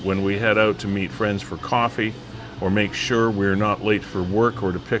do when we head out to meet friends for coffee, or make sure we're not late for work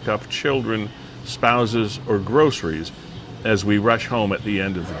or to pick up children, spouses, or groceries as we rush home at the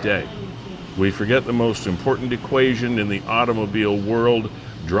end of the day. We forget the most important equation in the automobile world: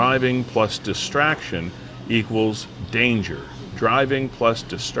 driving plus distraction equals danger. Driving plus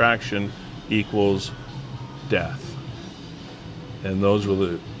distraction equals death. And those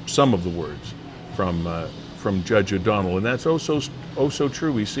were some of the words from Judge O'Donnell, and that's oh so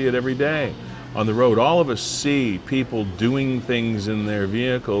true. We see it every day on the road. All of us see people doing things in their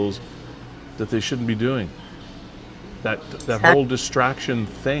vehicles that they shouldn't be doing. That whole distraction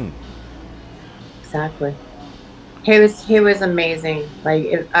thing. Exactly. He was amazing.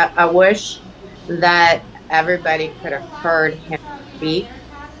 Like, I wish that everybody could have heard him speak.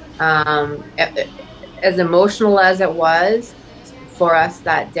 As emotional as it was for us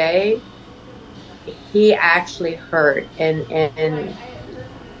that day, he actually heard, and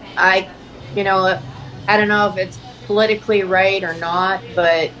I don't know if it's politically right or not,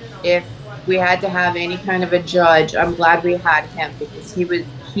 but if we had to have any kind of a judge, I'm glad we had him, because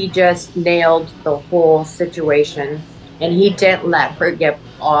he just nailed the whole situation, and he didn't let her get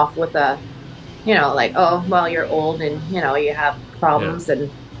off with a, like, oh, well, you're old and, you have problems. Yeah.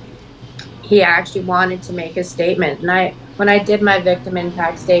 And he actually wanted to make a statement. And when I did my victim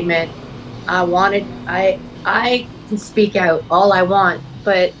impact statement, I can speak out all I want,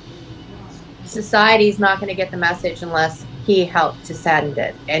 but society's not going to get the message unless he helped to send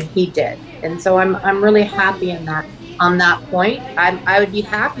it, and he did. And so I'm really happy on that point. I would be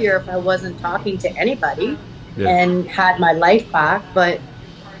happier if I wasn't talking to anybody and had my life back, but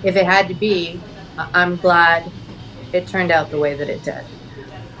if it had to be, I'm glad it turned out the way that it did.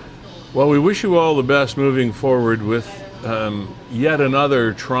 Well, we wish you all the best moving forward with yet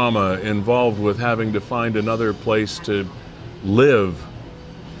another trauma involved with having to find another place to live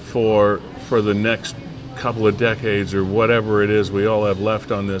for the next couple of decades, or whatever it is we all have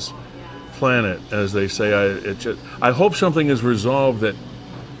left on this planet, as they say. I hope something is resolved that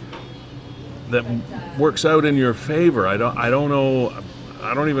works out in your favor. I don't know.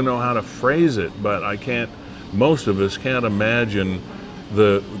 I don't even know how to phrase it, but most of us can't imagine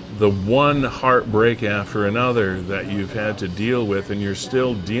the one heartbreak after another that you've had to deal with, and you're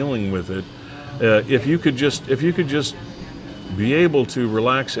still dealing with it. If you could just be able to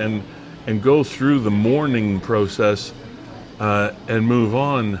relax and go through the mourning process and move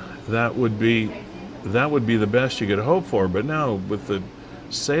on, that would be the best you could hope for. But now, with the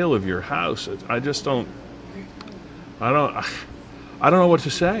sale of your house, I don't know what to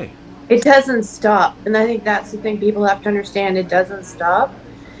say. It doesn't stop, and I think that's the thing people have to understand. It doesn't stop.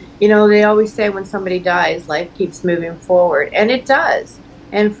 They always say when somebody dies, life keeps moving forward, and it does.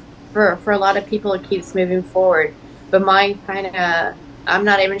 And for a lot of people, it keeps moving forward. But mine I'm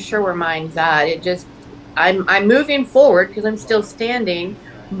not even sure where mine's at. I'm moving forward because I'm still standing,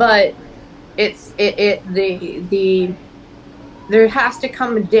 but there has to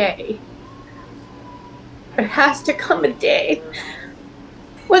come a day. There has to come a day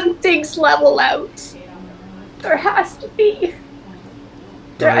when things level out. There has to be.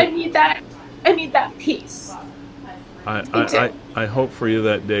 I need that peace. I hope for you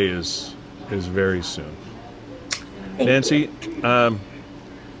that day is very soon. Thank Nancy, you.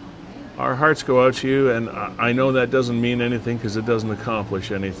 Our hearts go out to you, and I know that doesn't mean anything because it doesn't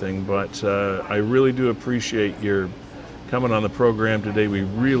accomplish anything, but I really do appreciate your coming on the program today. We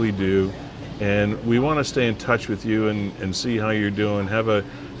really do, and we want to stay in touch with you and see how you're doing. Have a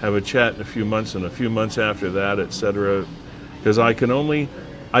chat in a few months, and a few months after that, etc. Because I can only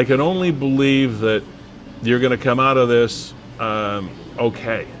believe that you're going to come out of this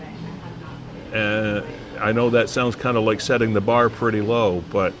okay. And I know that sounds kind of like setting the bar pretty low,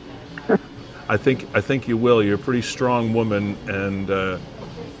 but I think you will. You're a pretty strong woman, and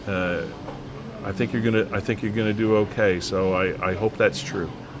I think you're gonna do okay. So I hope that's true.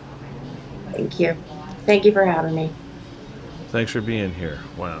 Thank you. Thank you for having me. Thanks for being here.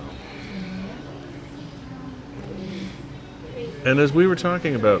 Wow. And as we were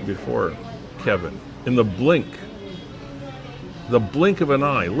talking about before, Kevin, in the blink of an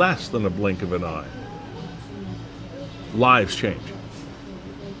eye, less than a blink of an eye, lives change.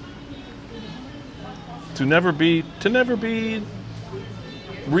 To never be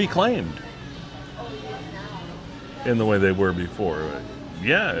reclaimed. in the way they were before.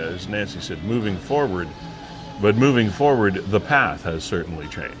 Yeah, as Nancy said, moving forward. But moving forward, the path has certainly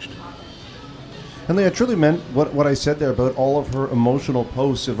changed. And I truly meant what I said there about all of her emotional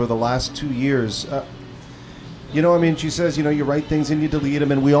posts over the last 2 years. She says, you write things and you delete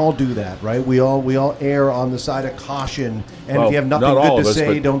them, and we all do that, right? We all err on the side of caution, and if you have nothing good to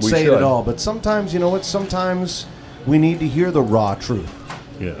say, don't say it at all. But sometimes, sometimes we need to hear the raw truth.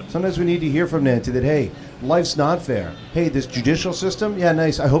 Yeah. Sometimes we need to hear from Nancy that, hey, life's not fair. Hey, this judicial system, yeah,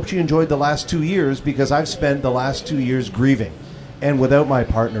 nice. I hope she enjoyed the last 2 years, because I've spent the last 2 years grieving and without my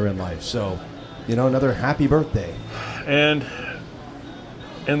partner in life. So, another happy birthday. And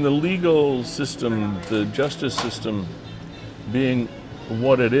the legal system, the justice system being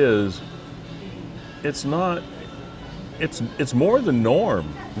what it is, it's more the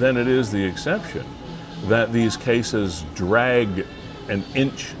norm than it is the exception that these cases drag and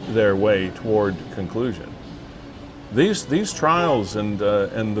inch their way toward conclusion. These trials and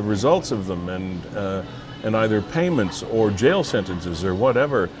the results of them and either payments or jail sentences or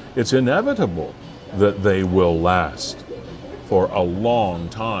whatever, it's inevitable that they will last for a long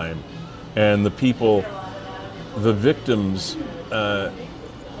time, and the people, the victims,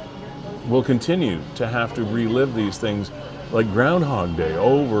 will continue to have to relive these things like Groundhog Day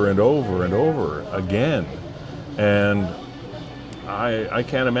over and over and over again. And I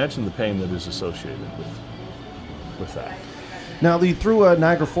can't imagine the pain that is associated with that. Now, through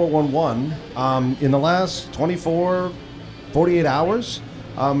Niagara 411, in the last 24, 48 hours,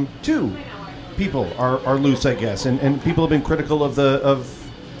 2 people are loose, I guess, and people have been critical of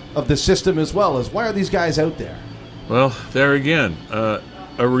the system as well. As why are these guys out there? Well, there again, a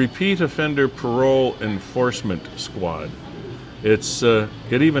repeat offender parole enforcement squad. It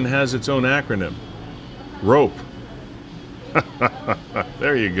even has its own acronym, ROPE.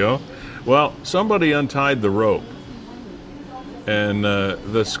 There you go. Well, somebody untied the rope, and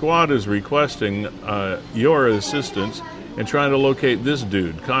the squad is requesting your assistance in trying to locate this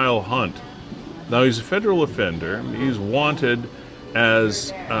dude, Kyle Hunt. Now, he's a federal offender. He's wanted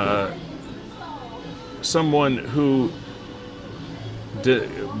as someone who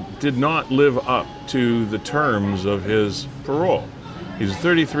did not live up to the terms of his parole. He's a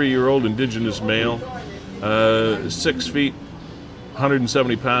 33-year-old Indigenous male, 6 feet,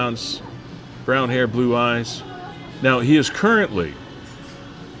 170 pounds, brown hair, blue eyes. Now, he is currently,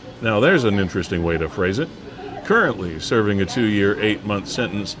 there's an interesting way to phrase it, currently serving a 2-year, 8-month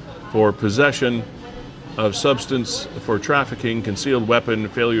sentence for possession of substance for trafficking, concealed weapon,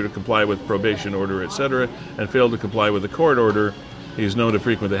 failure to comply with probation order, etc., and failed to comply with a court order. He's known to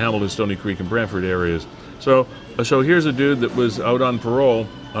frequent the Hamilton, Stony Creek, and Brantford areas. So here's a dude that was out on parole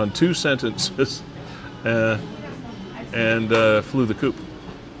on 2 sentences and flew the coop.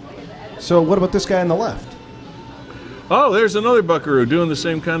 So what about this guy on the left? Oh, there's another buckaroo doing the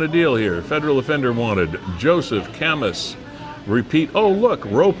same kind of deal here. Federal offender wanted, Joseph Camus. Repeat. Oh, look,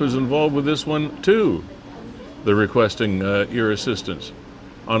 Rope is involved with this one too. They're requesting your assistance.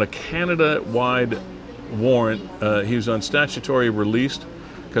 On a Canada-wide warrant, he was on statutory released.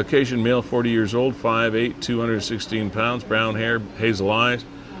 Caucasian male, 40 years old, 5'8", 216 pounds, brown hair, hazel eyes.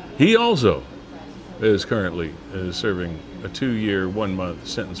 He also is currently serving a 2-year, 1-month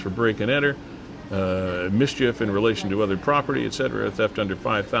sentence for break and enter, mischief in relation to other property, etc., theft under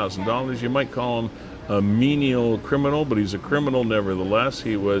 $5,000. You might call him a menial criminal, but he's a criminal nevertheless.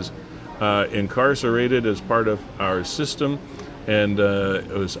 He was incarcerated as part of our system and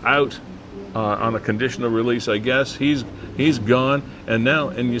was out on a conditional release, I guess. He's gone,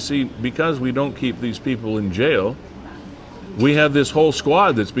 and you see, because we don't keep these people in jail, we have this whole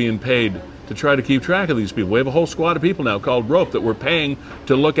squad that's being paid to try to keep track of these people. We have a whole squad of people now called Rope that we're paying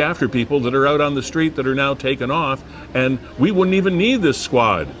to look after people that are out on the street that are now taken off, and we wouldn't even need this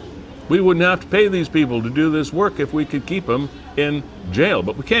squad. We wouldn't have to pay these people to do this work if we could keep them in jail,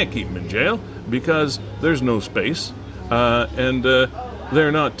 but we can't keep them in jail because there's no space, and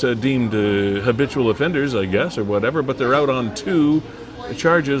they're not deemed habitual offenders, I guess, or whatever, but they're out on 2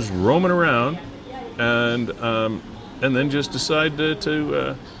 charges roaming around, and then just decide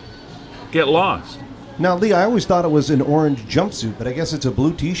to get lost. Now, Lee, I always thought it was an orange jumpsuit, but I guess it's a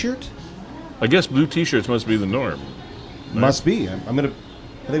blue T-shirt? I guess blue T-shirts must be the norm. Right? Must be. I think I'm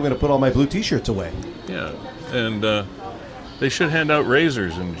going to put all my blue T-shirts away. Yeah, and they should hand out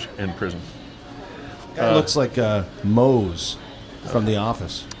razors in prison. Guy looks like Mose from The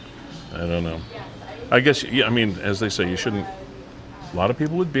Office. I don't know. I guess, yeah, I mean, as they say, you shouldn't... A lot of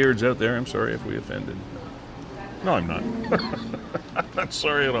people with beards out there. I'm sorry if we offended. No, I'm not. I'm not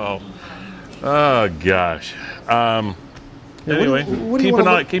sorry at all. Oh, gosh. Yeah, Anyway, what do you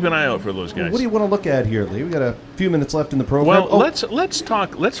wanna look- keep an eye out for those guys. What do you want to look at here, Lee? We got a few minutes left in the program. Well,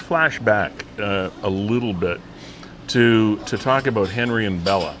 let's flash back a little bit to talk about Henry and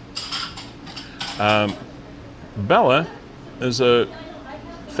Bella. Bella is a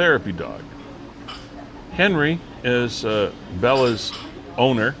therapy dog. Henry is Bella's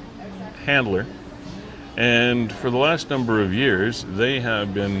owner, handler, and for the last number of years, they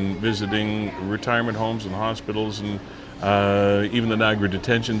have been visiting retirement homes and hospitals and even the Niagara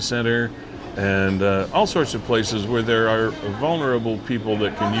Detention Center and all sorts of places where there are vulnerable people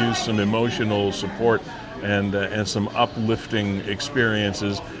that can use some emotional support and some uplifting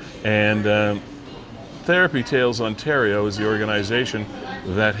experiences. And Therapy Tales Ontario is the organization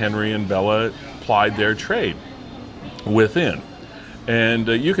that Henry and Bella plied their trade within. And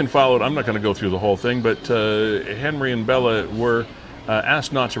you can follow it. I'm not going to go through the whole thing, but Henry and Bella were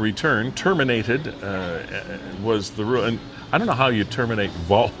asked not to return. Terminated was the rule. And I don't know how you terminate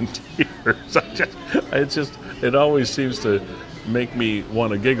volunteers. It always seems to make me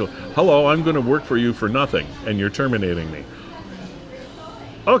want to giggle. Hello, I'm going to work for you for nothing, and you're terminating me.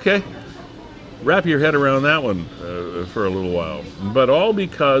 Okay. Wrap your head around that one for a little while. But all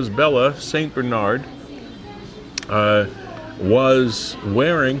because Bella St. Bernard was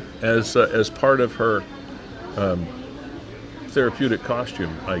wearing, as part of her therapeutic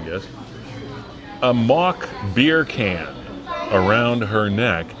costume, I guess, a mock beer can around her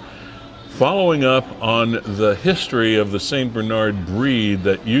neck, following up on the history of the St. Bernard breed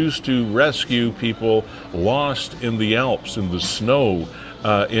that used to rescue people lost in the Alps, in the snow,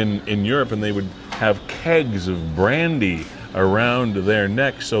 in Europe, and they would have kegs of brandy around their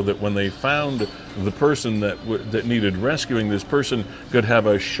neck so that when they found the person that needed rescuing, this person could have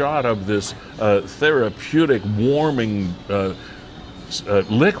a shot of this therapeutic warming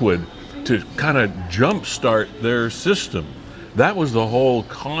liquid to kind of jumpstart their system. That was the whole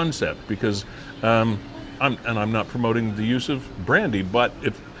concept, because I'm not promoting the use of brandy, but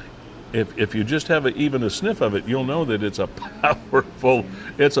if you just have even a sniff of it, you'll know that it's a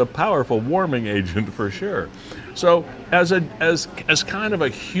powerful warming agent for sure. So as kind of a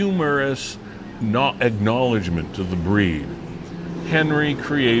humorous acknowledgement to the breed, Henry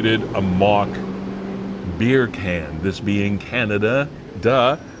created a mock beer can. This being Canada,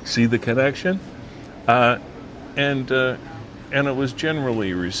 duh. See the connection? And it was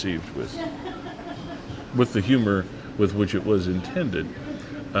generally received with the humor with which it was intended.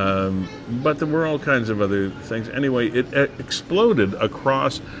 But there were all kinds of other things. Anyway, it exploded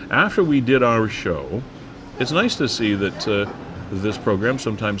across. After we did our show, it's nice to see that this program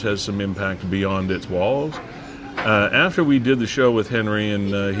sometimes has some impact beyond its walls. After we did the show with Henry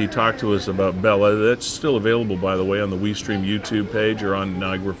and he talked to us about Bella, that's still available, by the way, on the WeStream YouTube page or on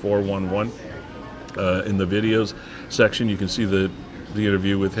Niagara 411. In the videos section, you can see the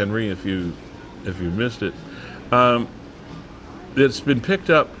interview with Henry if you missed it. It's been picked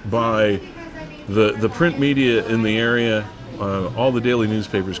up by the print media in the area. All the daily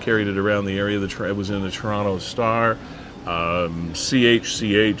newspapers carried it around the area. It was in the Toronto Star.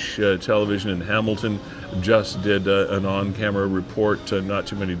 CHCH television in Hamilton just did an on-camera report not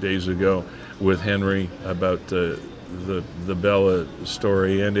too many days ago with Henry about the Bella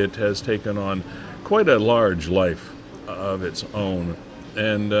story, and it has taken on quite a large life of its own.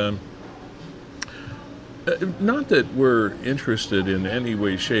 And not that we're interested in any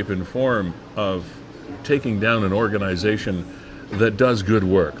way, shape, and form of taking down an organization that does good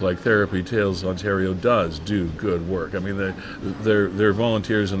work, like Therapy Tales Ontario does do good work. I mean, they're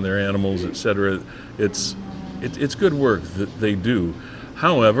volunteers and they're animals, etc. It's good work that they do.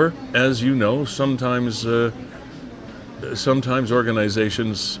 However, as you know, sometimes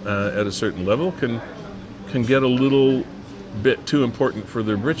organizations at a certain level can get a little bit too important for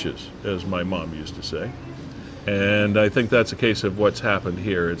their britches, as my mom used to say. And I think that's a case of what's happened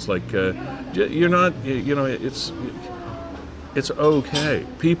here. It's like you're not, it's okay.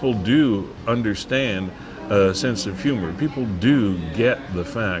 People do understand a sense of humor. People do get the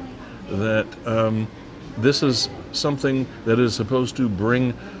fact that this is something that is supposed to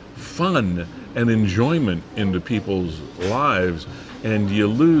bring fun and enjoyment into people's lives, and you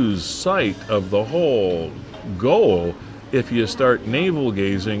lose sight of the whole goal if you start navel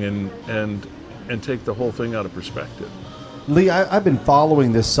gazing and take the whole thing out of perspective. Lee, I've been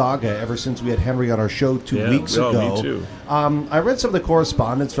following this saga ever since we had Henry on our show 2 weeks ago. Me too. I read some of the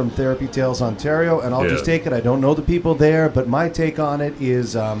correspondence from Therapy Tales Ontario, and I'll just take it. I don't know the people there, but my take on it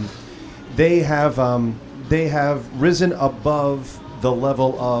is they have risen above the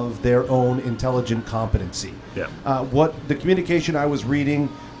level of their own intelligent competency. Yeah. What the communication I was reading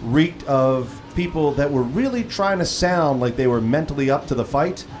reeked of people that were really trying to sound like they were mentally up to the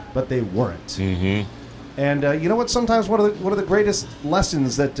fight, but they weren't. Mm-hmm. And you know what? Sometimes one of the greatest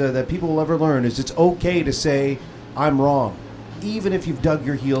lessons that people will ever learn is it's okay to say, I'm wrong, even if you've dug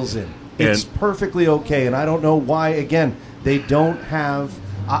your heels in. It's perfectly okay. And I don't know why, again, they don't have,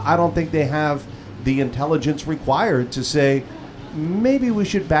 I don't think they have the intelligence required to say, maybe we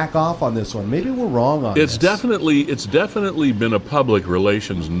should back off on this one. Maybe we're wrong on this. It's definitely been a public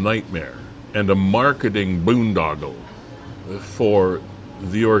relations nightmare and a marketing boondoggle for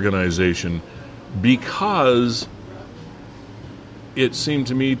the organization, because it seemed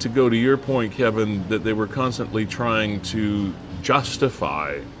to me, to go to your point, Kevin, that they were constantly trying to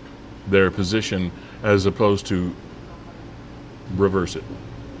justify their position as opposed to reverse it.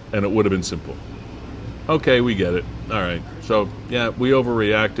 And it would have been simple. Okay, we get it. All right. So, yeah, we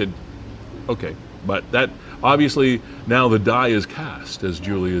overreacted. Okay. But that, obviously, now the die is cast, as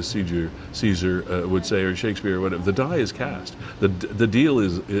Julius Caesar would say, or Shakespeare, or whatever. The die is cast. The deal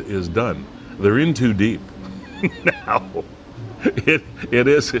is done. They're in too deep. Now,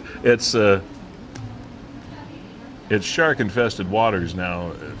 it's shark-infested waters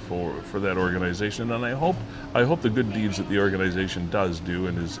now for that organization, and I hope the good deeds that the organization does do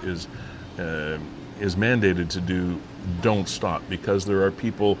and is mandated to do don't stop, because there are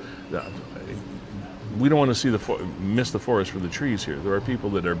people. We don't want to see miss the forest for the trees here. There are people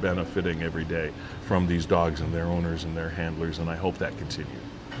that are benefiting every day from these dogs and their owners and their handlers, and I hope that continues.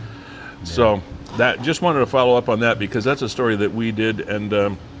 Yeah. So that, just wanted to follow up on that, because that's a story that we did,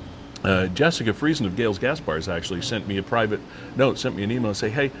 and Jessica Friesen of Gales Gas Bars actually sent me a private note, sent me an email and say,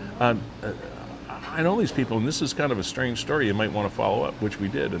 hey, I know these people, and this is kind of a strange story. You might want to follow up, which we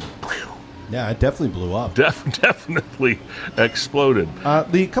did, and whew, yeah, it definitely blew up. Definitely exploded.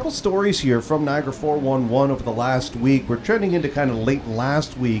 The couple stories here from Niagara 411 over the last week, we're trending into kind of late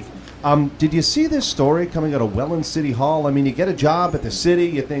last week. Did you see this story coming out of Welland City Hall? I mean, you get a job at the city,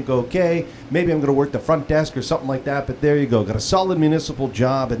 you think, okay, maybe I'm going to work the front desk or something like that, but there you go, got a solid municipal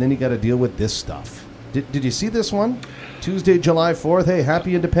job, and then you got to deal with this stuff. Did you see this one? Tuesday, July 4th. Hey,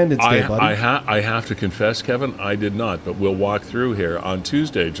 happy Independence Day, buddy. I have to confess, Kevin, I did not, but we'll walk through here. On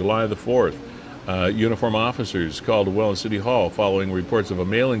Tuesday, July the 4th, uniformed officers called to Welland City Hall following reports of a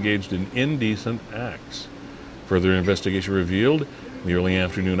male engaged in indecent acts. Further investigation revealed, in the early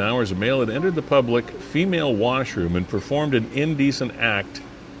afternoon hours, a male had entered the public female washroom and performed an indecent act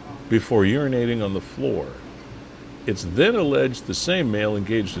before urinating on the floor. It's then alleged the same male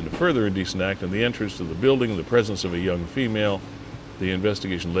engaged in a further indecent act in the entrance to the building in the presence of a young female. The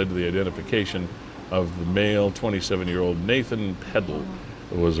investigation led to the identification of the male, 27-year-old Nathan Peddle,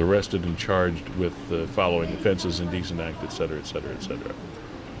 who was arrested and charged with the following offenses: indecent act, etc., etc., etc.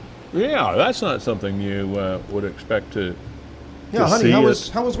 Yeah, that's not something you would expect to yeah, honey,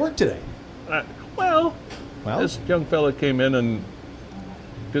 see. How was work today? Well, this young fella came in and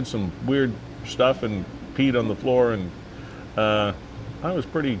did some weird stuff and peed on the floor, and I was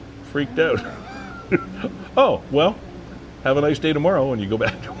pretty freaked out. Oh, well, have a nice day tomorrow when you go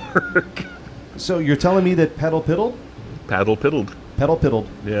back to work. So you're telling me that Peddle Piddled? Paddle piddled. Peddle Piddled.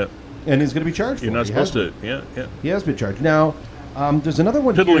 Yeah. And he's going to be charged for it. You're not supposed to. Yeah. He has been charged. Now, there's another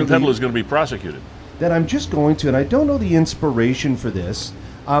one Piddling here Peddle is going to be prosecuted. that I'm just going to, and I don't know the inspiration for this.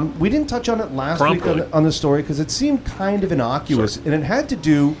 We didn't touch on it last week on the story because it seemed kind of innocuous, and it had to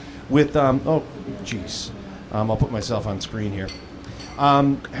do with, I'll put myself on screen here.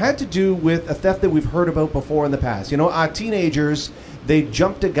 Had to do with a theft that we've heard about before in the past. You know, teenagers, they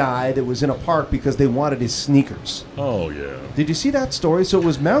jumped a guy that was in a park because they wanted his sneakers. Oh, yeah. Did you see that story? So it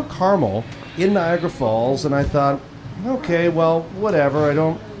was Mount Carmel in Niagara Falls, and I thought, okay, well, whatever. I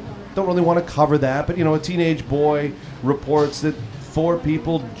don't really want to cover that, but, you know, a teenage boy reports that 4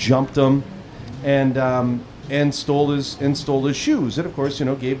 people jumped him and stole his shoes, and of course, you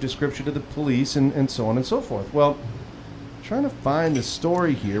know, gave description to the police and so on and so forth. Well, trying to find the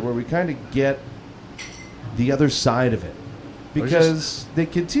story here where we kind of get the other side of it, because they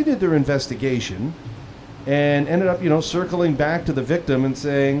continued their investigation and ended up, you know, circling back to the victim and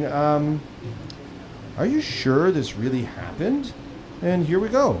saying, are you sure this really happened? And here we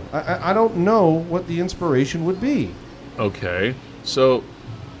go. I don't know what the inspiration would be. Okay, so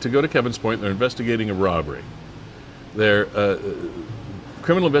to go to Kevin's point, they're investigating a robbery. Their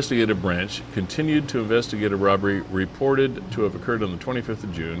criminal investigative branch continued to investigate a robbery reported to have occurred on the 25th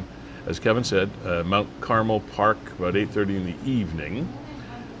of June, as Kevin said, Mount Carmel Park, about 8:30 in the evening.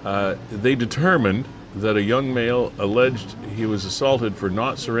 They determined that a young male alleged he was assaulted for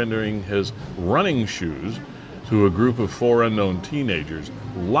not surrendering his running shoes to a group of 4 unknown teenagers,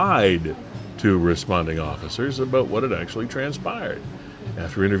 lied to responding officers about what had actually transpired.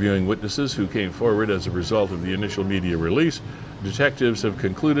 After interviewing witnesses who came forward as a result of the initial media release, detectives have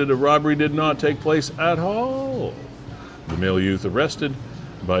concluded a robbery did not take place at all. The male youth arrested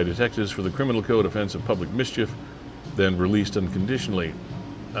by detectives for the Criminal Code offense of public mischief, then released unconditionally,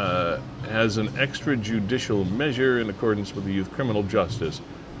 as an extrajudicial measure in accordance with the Youth Criminal Justice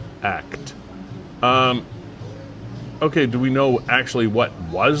Act. Okay, do we know actually what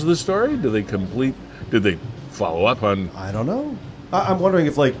was the story? Did they follow up on? I don't know. I'm wondering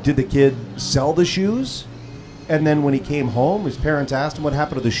if, did the kid sell the shoes? And then when he came home, his parents asked him what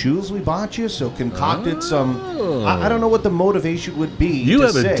happened to the shoes we bought you, so concocted some... I don't know what the motivation would be. You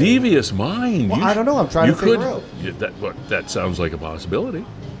have a devious mind. Well, I don't know. I'm trying to figure out. That sounds like a possibility.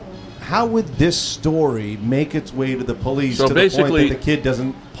 How would this story make its way to the police so to the point that the kid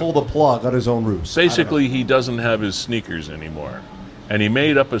doesn't pull the plug on his own ruse? Basically, he doesn't have his sneakers anymore. And he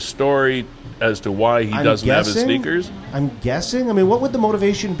made up a story as to why he doesn't have his sneakers. I'm guessing? I mean, what would the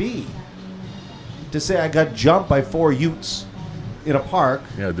motivation be? To say I got jumped by 4 Utes in a park.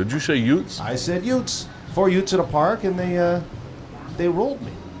 Yeah, did you say Utes? I said Utes. 4 Utes in a park, and they rolled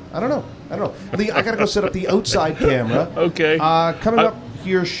me. I don't know. I got to go set up the outside camera. Okay. Coming up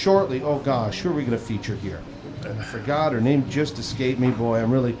here shortly. Oh, gosh. Who are we going to feature here? I forgot. Her name just escaped me. Boy,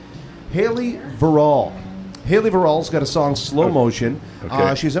 I'm really... Haley Verall. Haley Verall's got a song, Slow Motion.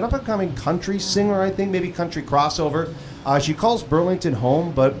 Okay. She's an up-and-coming country singer, I think, maybe country crossover. She calls Burlington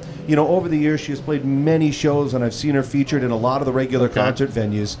home, but, over the years she has played many shows, and I've seen her featured in a lot of the regular concert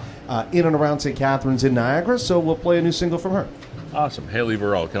venues in and around St. Catharines in Niagara, so we'll play a new single from her. Awesome. Haley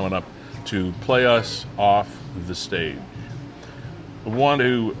Verall coming up to play us off the stage. I want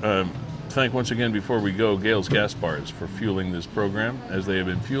to thank once again before we go Gale's Gas Bars for fueling this program, as they have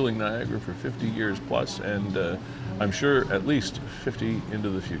been fueling Niagara for 50 years plus, and I'm sure at least 50 into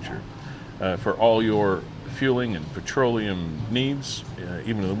the future. For all your fueling and petroleum needs,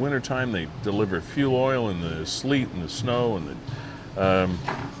 even in the wintertime, they deliver fuel oil in the sleet and the snow, and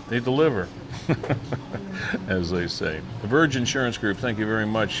they deliver, as they say. The Verge Insurance Group, thank you very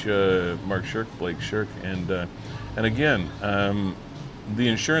much, Mark Shirk, Blake Shirk, and again, the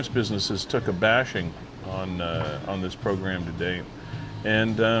insurance businesses took a bashing on this program today,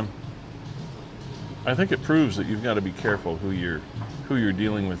 and I think it proves that you've got to be careful who you're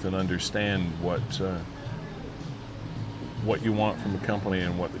dealing with and understand what you want from a company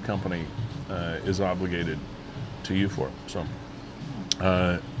and what the company is obligated to you for. So,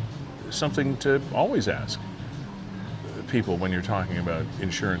 something to always ask people when you're talking about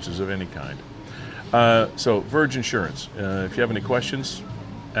insurances of any kind. So, Verge Insurance. If you have any questions,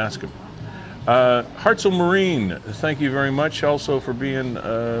 ask them. Hartzell Marine, thank you very much also for being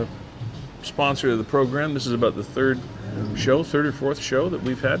a sponsor of the program. This is about the third or fourth show that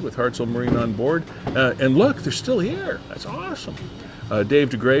we've had with Hartzell Marine on board. And look, they're still here. That's awesome. Dave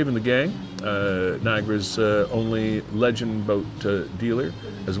DeGrave and the gang, Niagara's only legend boat dealer,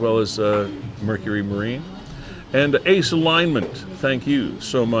 as well as Mercury Marine. And Ace Alignment, thank you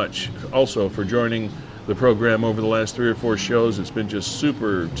so much also for joining the program over the last 3 or 4 shows. It's been just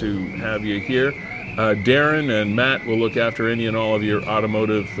super to have you here. Darren and Matt will look after any and all of your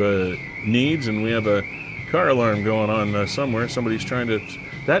automotive needs, and we have a car alarm going on somewhere. Somebody's trying to...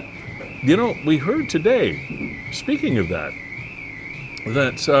 we heard today, speaking of that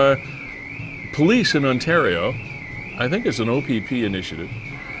police in Ontario, I think it's an OPP initiative,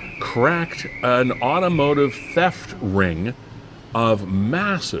 cracked an automotive theft ring of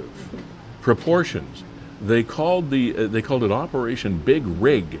massive proportions. They called it Operation Big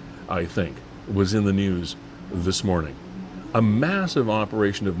Rig, I think, was in the news this morning. A massive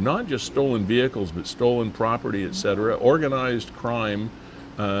operation of not just stolen vehicles, but stolen property, etc. Organized crime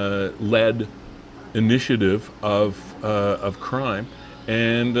led initiative of crime,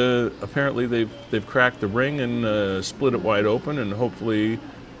 and apparently they've cracked the ring and split it wide open, and hopefully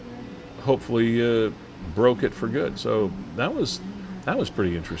broke it for good. So that was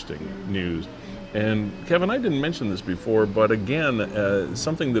pretty interesting news. And Kevin, I didn't mention this before, but again,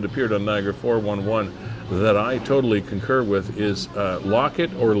 something that appeared on Niagara 411 that I totally concur with is lock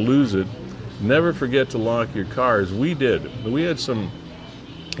it or lose it. Never forget to lock your cars. We did. We had some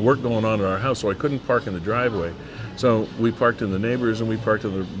work going on in our house, so I couldn't park in the driveway. So we parked in the neighbors and we parked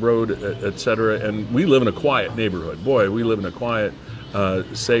on the road, etc. And we live in a quiet neighborhood. Boy, we live in a quiet,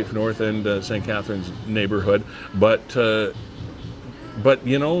 safe North End St. Catharines neighborhood. But the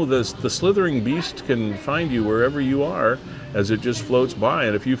slithering beast can find you wherever you are as it just floats by.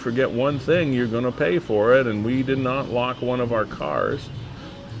 And if you forget one thing, you're going to pay for it. And we did not lock one of our cars.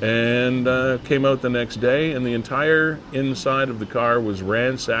 and came out the next day, and the entire inside of the car was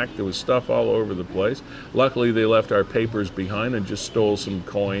ransacked. There was stuff all over the place. Luckily, they left our papers behind and just stole some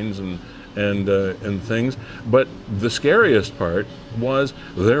coins and things. But the scariest part was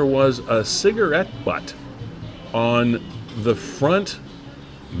there was a cigarette butt on the front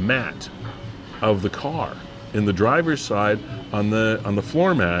mat of the car. In the driver's side, on the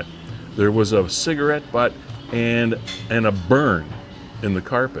floor mat, there was a cigarette butt and a burn in the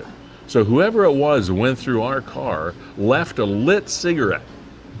carpet. So whoever it was who went through our car left a lit cigarette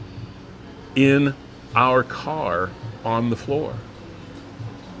in our car on the floor.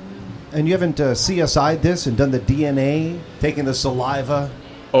 And you haven't CSI'd this and done the DNA, taken the saliva?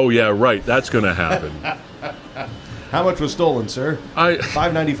 Oh yeah, right. That's going to happen. How much was stolen, sir?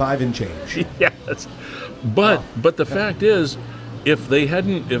 $5.95 in change. Yes, but the fact is, if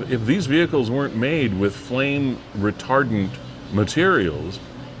these vehicles weren't made with flame retardant materials,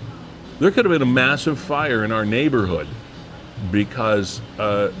 there could have been a massive fire in our neighborhood because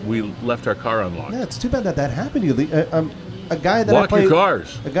we left our car unlocked. Yeah, it's too bad that happened to you. A guy that Lock your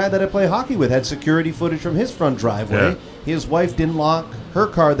cars. A guy that I play hockey with had security footage from his front driveway. Yeah. His wife didn't lock her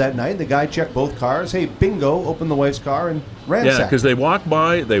car that night. The guy checked both cars. Hey, bingo! Opened the wife's car and ransacked. Yeah, because they walk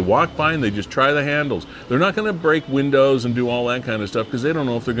by and they just try the handles. They're not going to break windows and do all that kind of stuff because they don't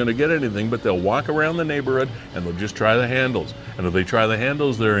know if they're going to get anything. But they'll walk around the neighborhood and they'll just try the handles. And if they try the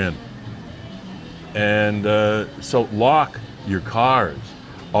handles, they're in. And so lock your cars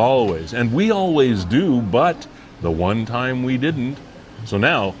always, and we always do, but the one time we didn't. So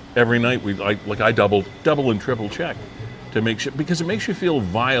now every night I double and triple check to make sure, because it makes you feel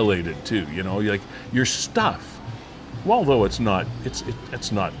violated too. You know, like your stuff. Well, although it's not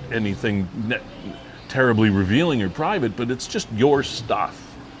anything terribly revealing or private, but it's just your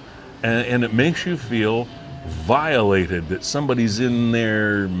stuff, and it makes you feel violated that somebody's in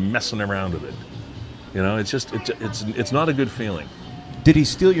there messing around with it. You know, it's not a good feeling. Did he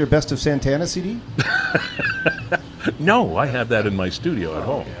steal your Best of Santana CD? No, I have that in my studio at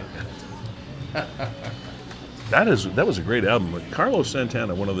home. That was a great album. Carlos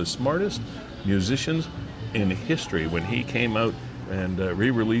Santana, one of the smartest musicians in history, when he came out and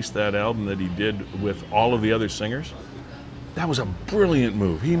re-released that album that he did with all of the other singers, that was a brilliant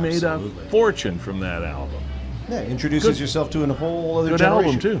move. He made a fortune from that album. Yeah, introduces yourself to a whole other good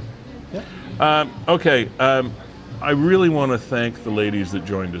generation. Good album, too. Yeah. Okay. I really want to thank the ladies that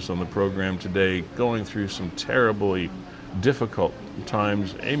joined us on the program today, going through some terribly difficult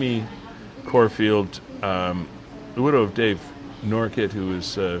times. Amy Corfield, the widow of Dave Norkett, who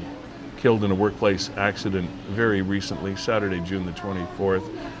was killed in a workplace accident very recently, Saturday, June the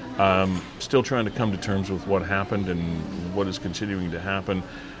 24th. Still trying to come to terms with what happened and what is continuing to happen.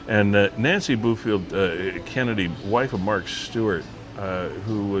 And Nancy Boofield Kennedy, wife of Mark Stewart,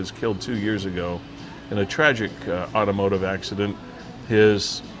 who was killed 2 years ago in a tragic automotive accident.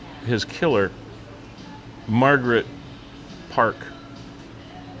 His killer, Margaret Park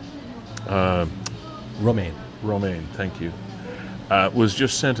Romaine, thank you, was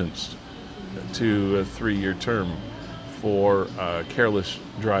just sentenced to a 3-year term for careless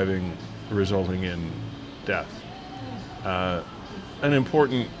driving resulting in death. An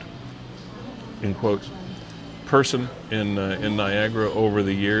important, in quotes, person in Niagara over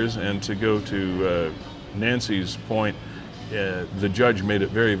the years, and to go to Nancy's point, the judge made it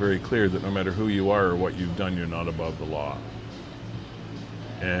very, very clear that no matter who you are or what you've done, you're not above the law.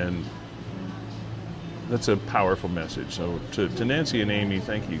 And that's a powerful message. So to Nancy and Amy,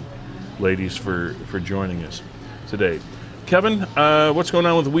 thank you, ladies, for joining us today. Kevin, what's going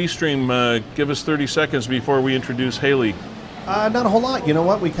on with WeStream? Give us 30 seconds before we introduce Haley. Not a whole lot. You know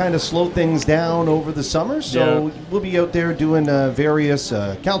what? We kind of slowed things down over the summer, so we'll be out there doing various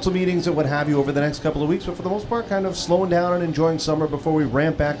council meetings and what have you over the next couple of weeks, but for the most part, kind of slowing down and enjoying summer before we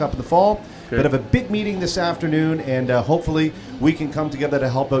ramp back up in the fall. Okay. But have a big meeting this afternoon, and hopefully we can come together to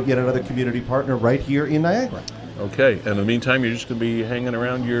help out yet another community partner right here in Niagara. Okay, and in the meantime, you're just going to be hanging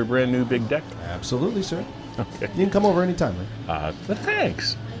around your brand new big deck? Absolutely, sir. Okay. You can come over anytime, right?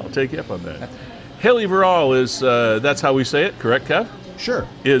 Thanks. I'll take you up on that. Haley Verall is, that's how we say it, correct, Kev? Sure.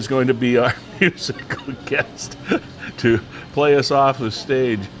 Is going to be our musical guest to play us off the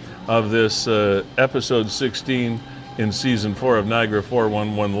stage of this episode 16 in season 4 of Niagara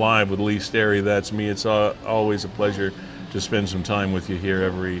 411 Live with Lee Sterry. That's me. It's always a pleasure to spend some time with you here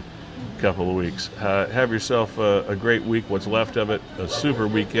every couple of weeks. Have yourself a great week, what's left of it, a super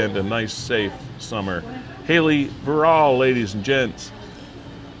weekend, a nice, safe summer. Haley Verall, ladies and gents.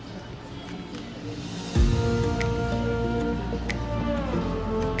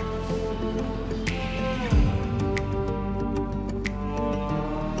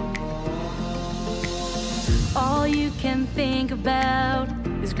 can think about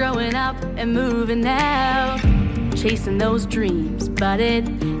is growing up and moving out, chasing those dreams, but it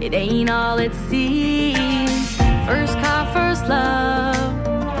ain't all it seems. First car, first love,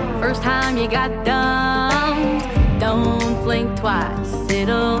 first time you got dumped. Don't blink twice,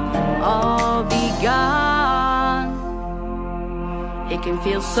 it'll all be gone. It can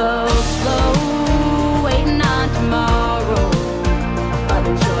feel so slow, waiting on tomorrow, but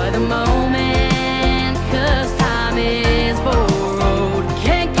enjoy the moment, 'cause time is borrowed.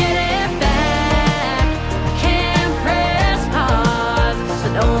 Can't get it back, can't press pause, so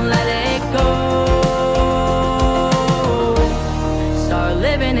don't let it go. Start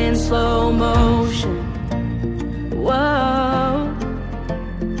living in slow motion. Whoa,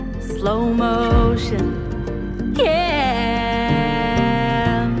 slow motion, yeah.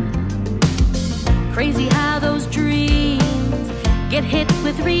 Crazy how those dreams get hit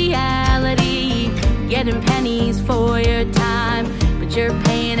with reality, getting pennies for your time, but you're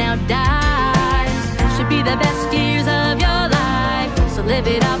paying out dimes. Should be the best years of your life, so live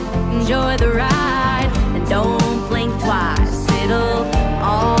it up, enjoy the ride, and don't blink twice, it'll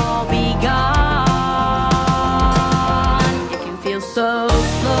all be gone. It can feel so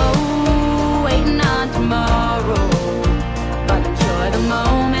slow, waiting on tomorrow, but enjoy the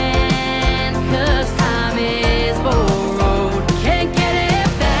moment, 'cause time is borrowed. Can't get it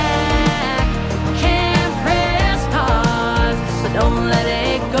back, can't press pause, so don't let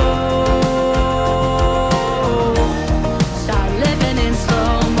it go. Start living in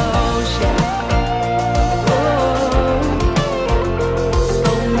slow motion. Whoa,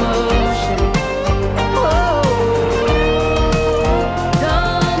 slow motion. Whoa,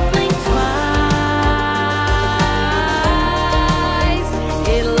 don't blink twice,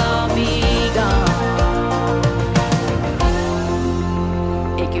 it'll all be gone.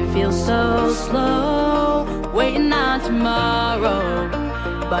 It can feel so slow, waiting on tomorrow,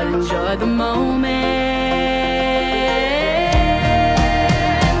 but enjoy the moment.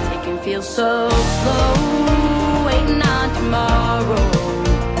 It can feel so slow, waiting on tomorrow,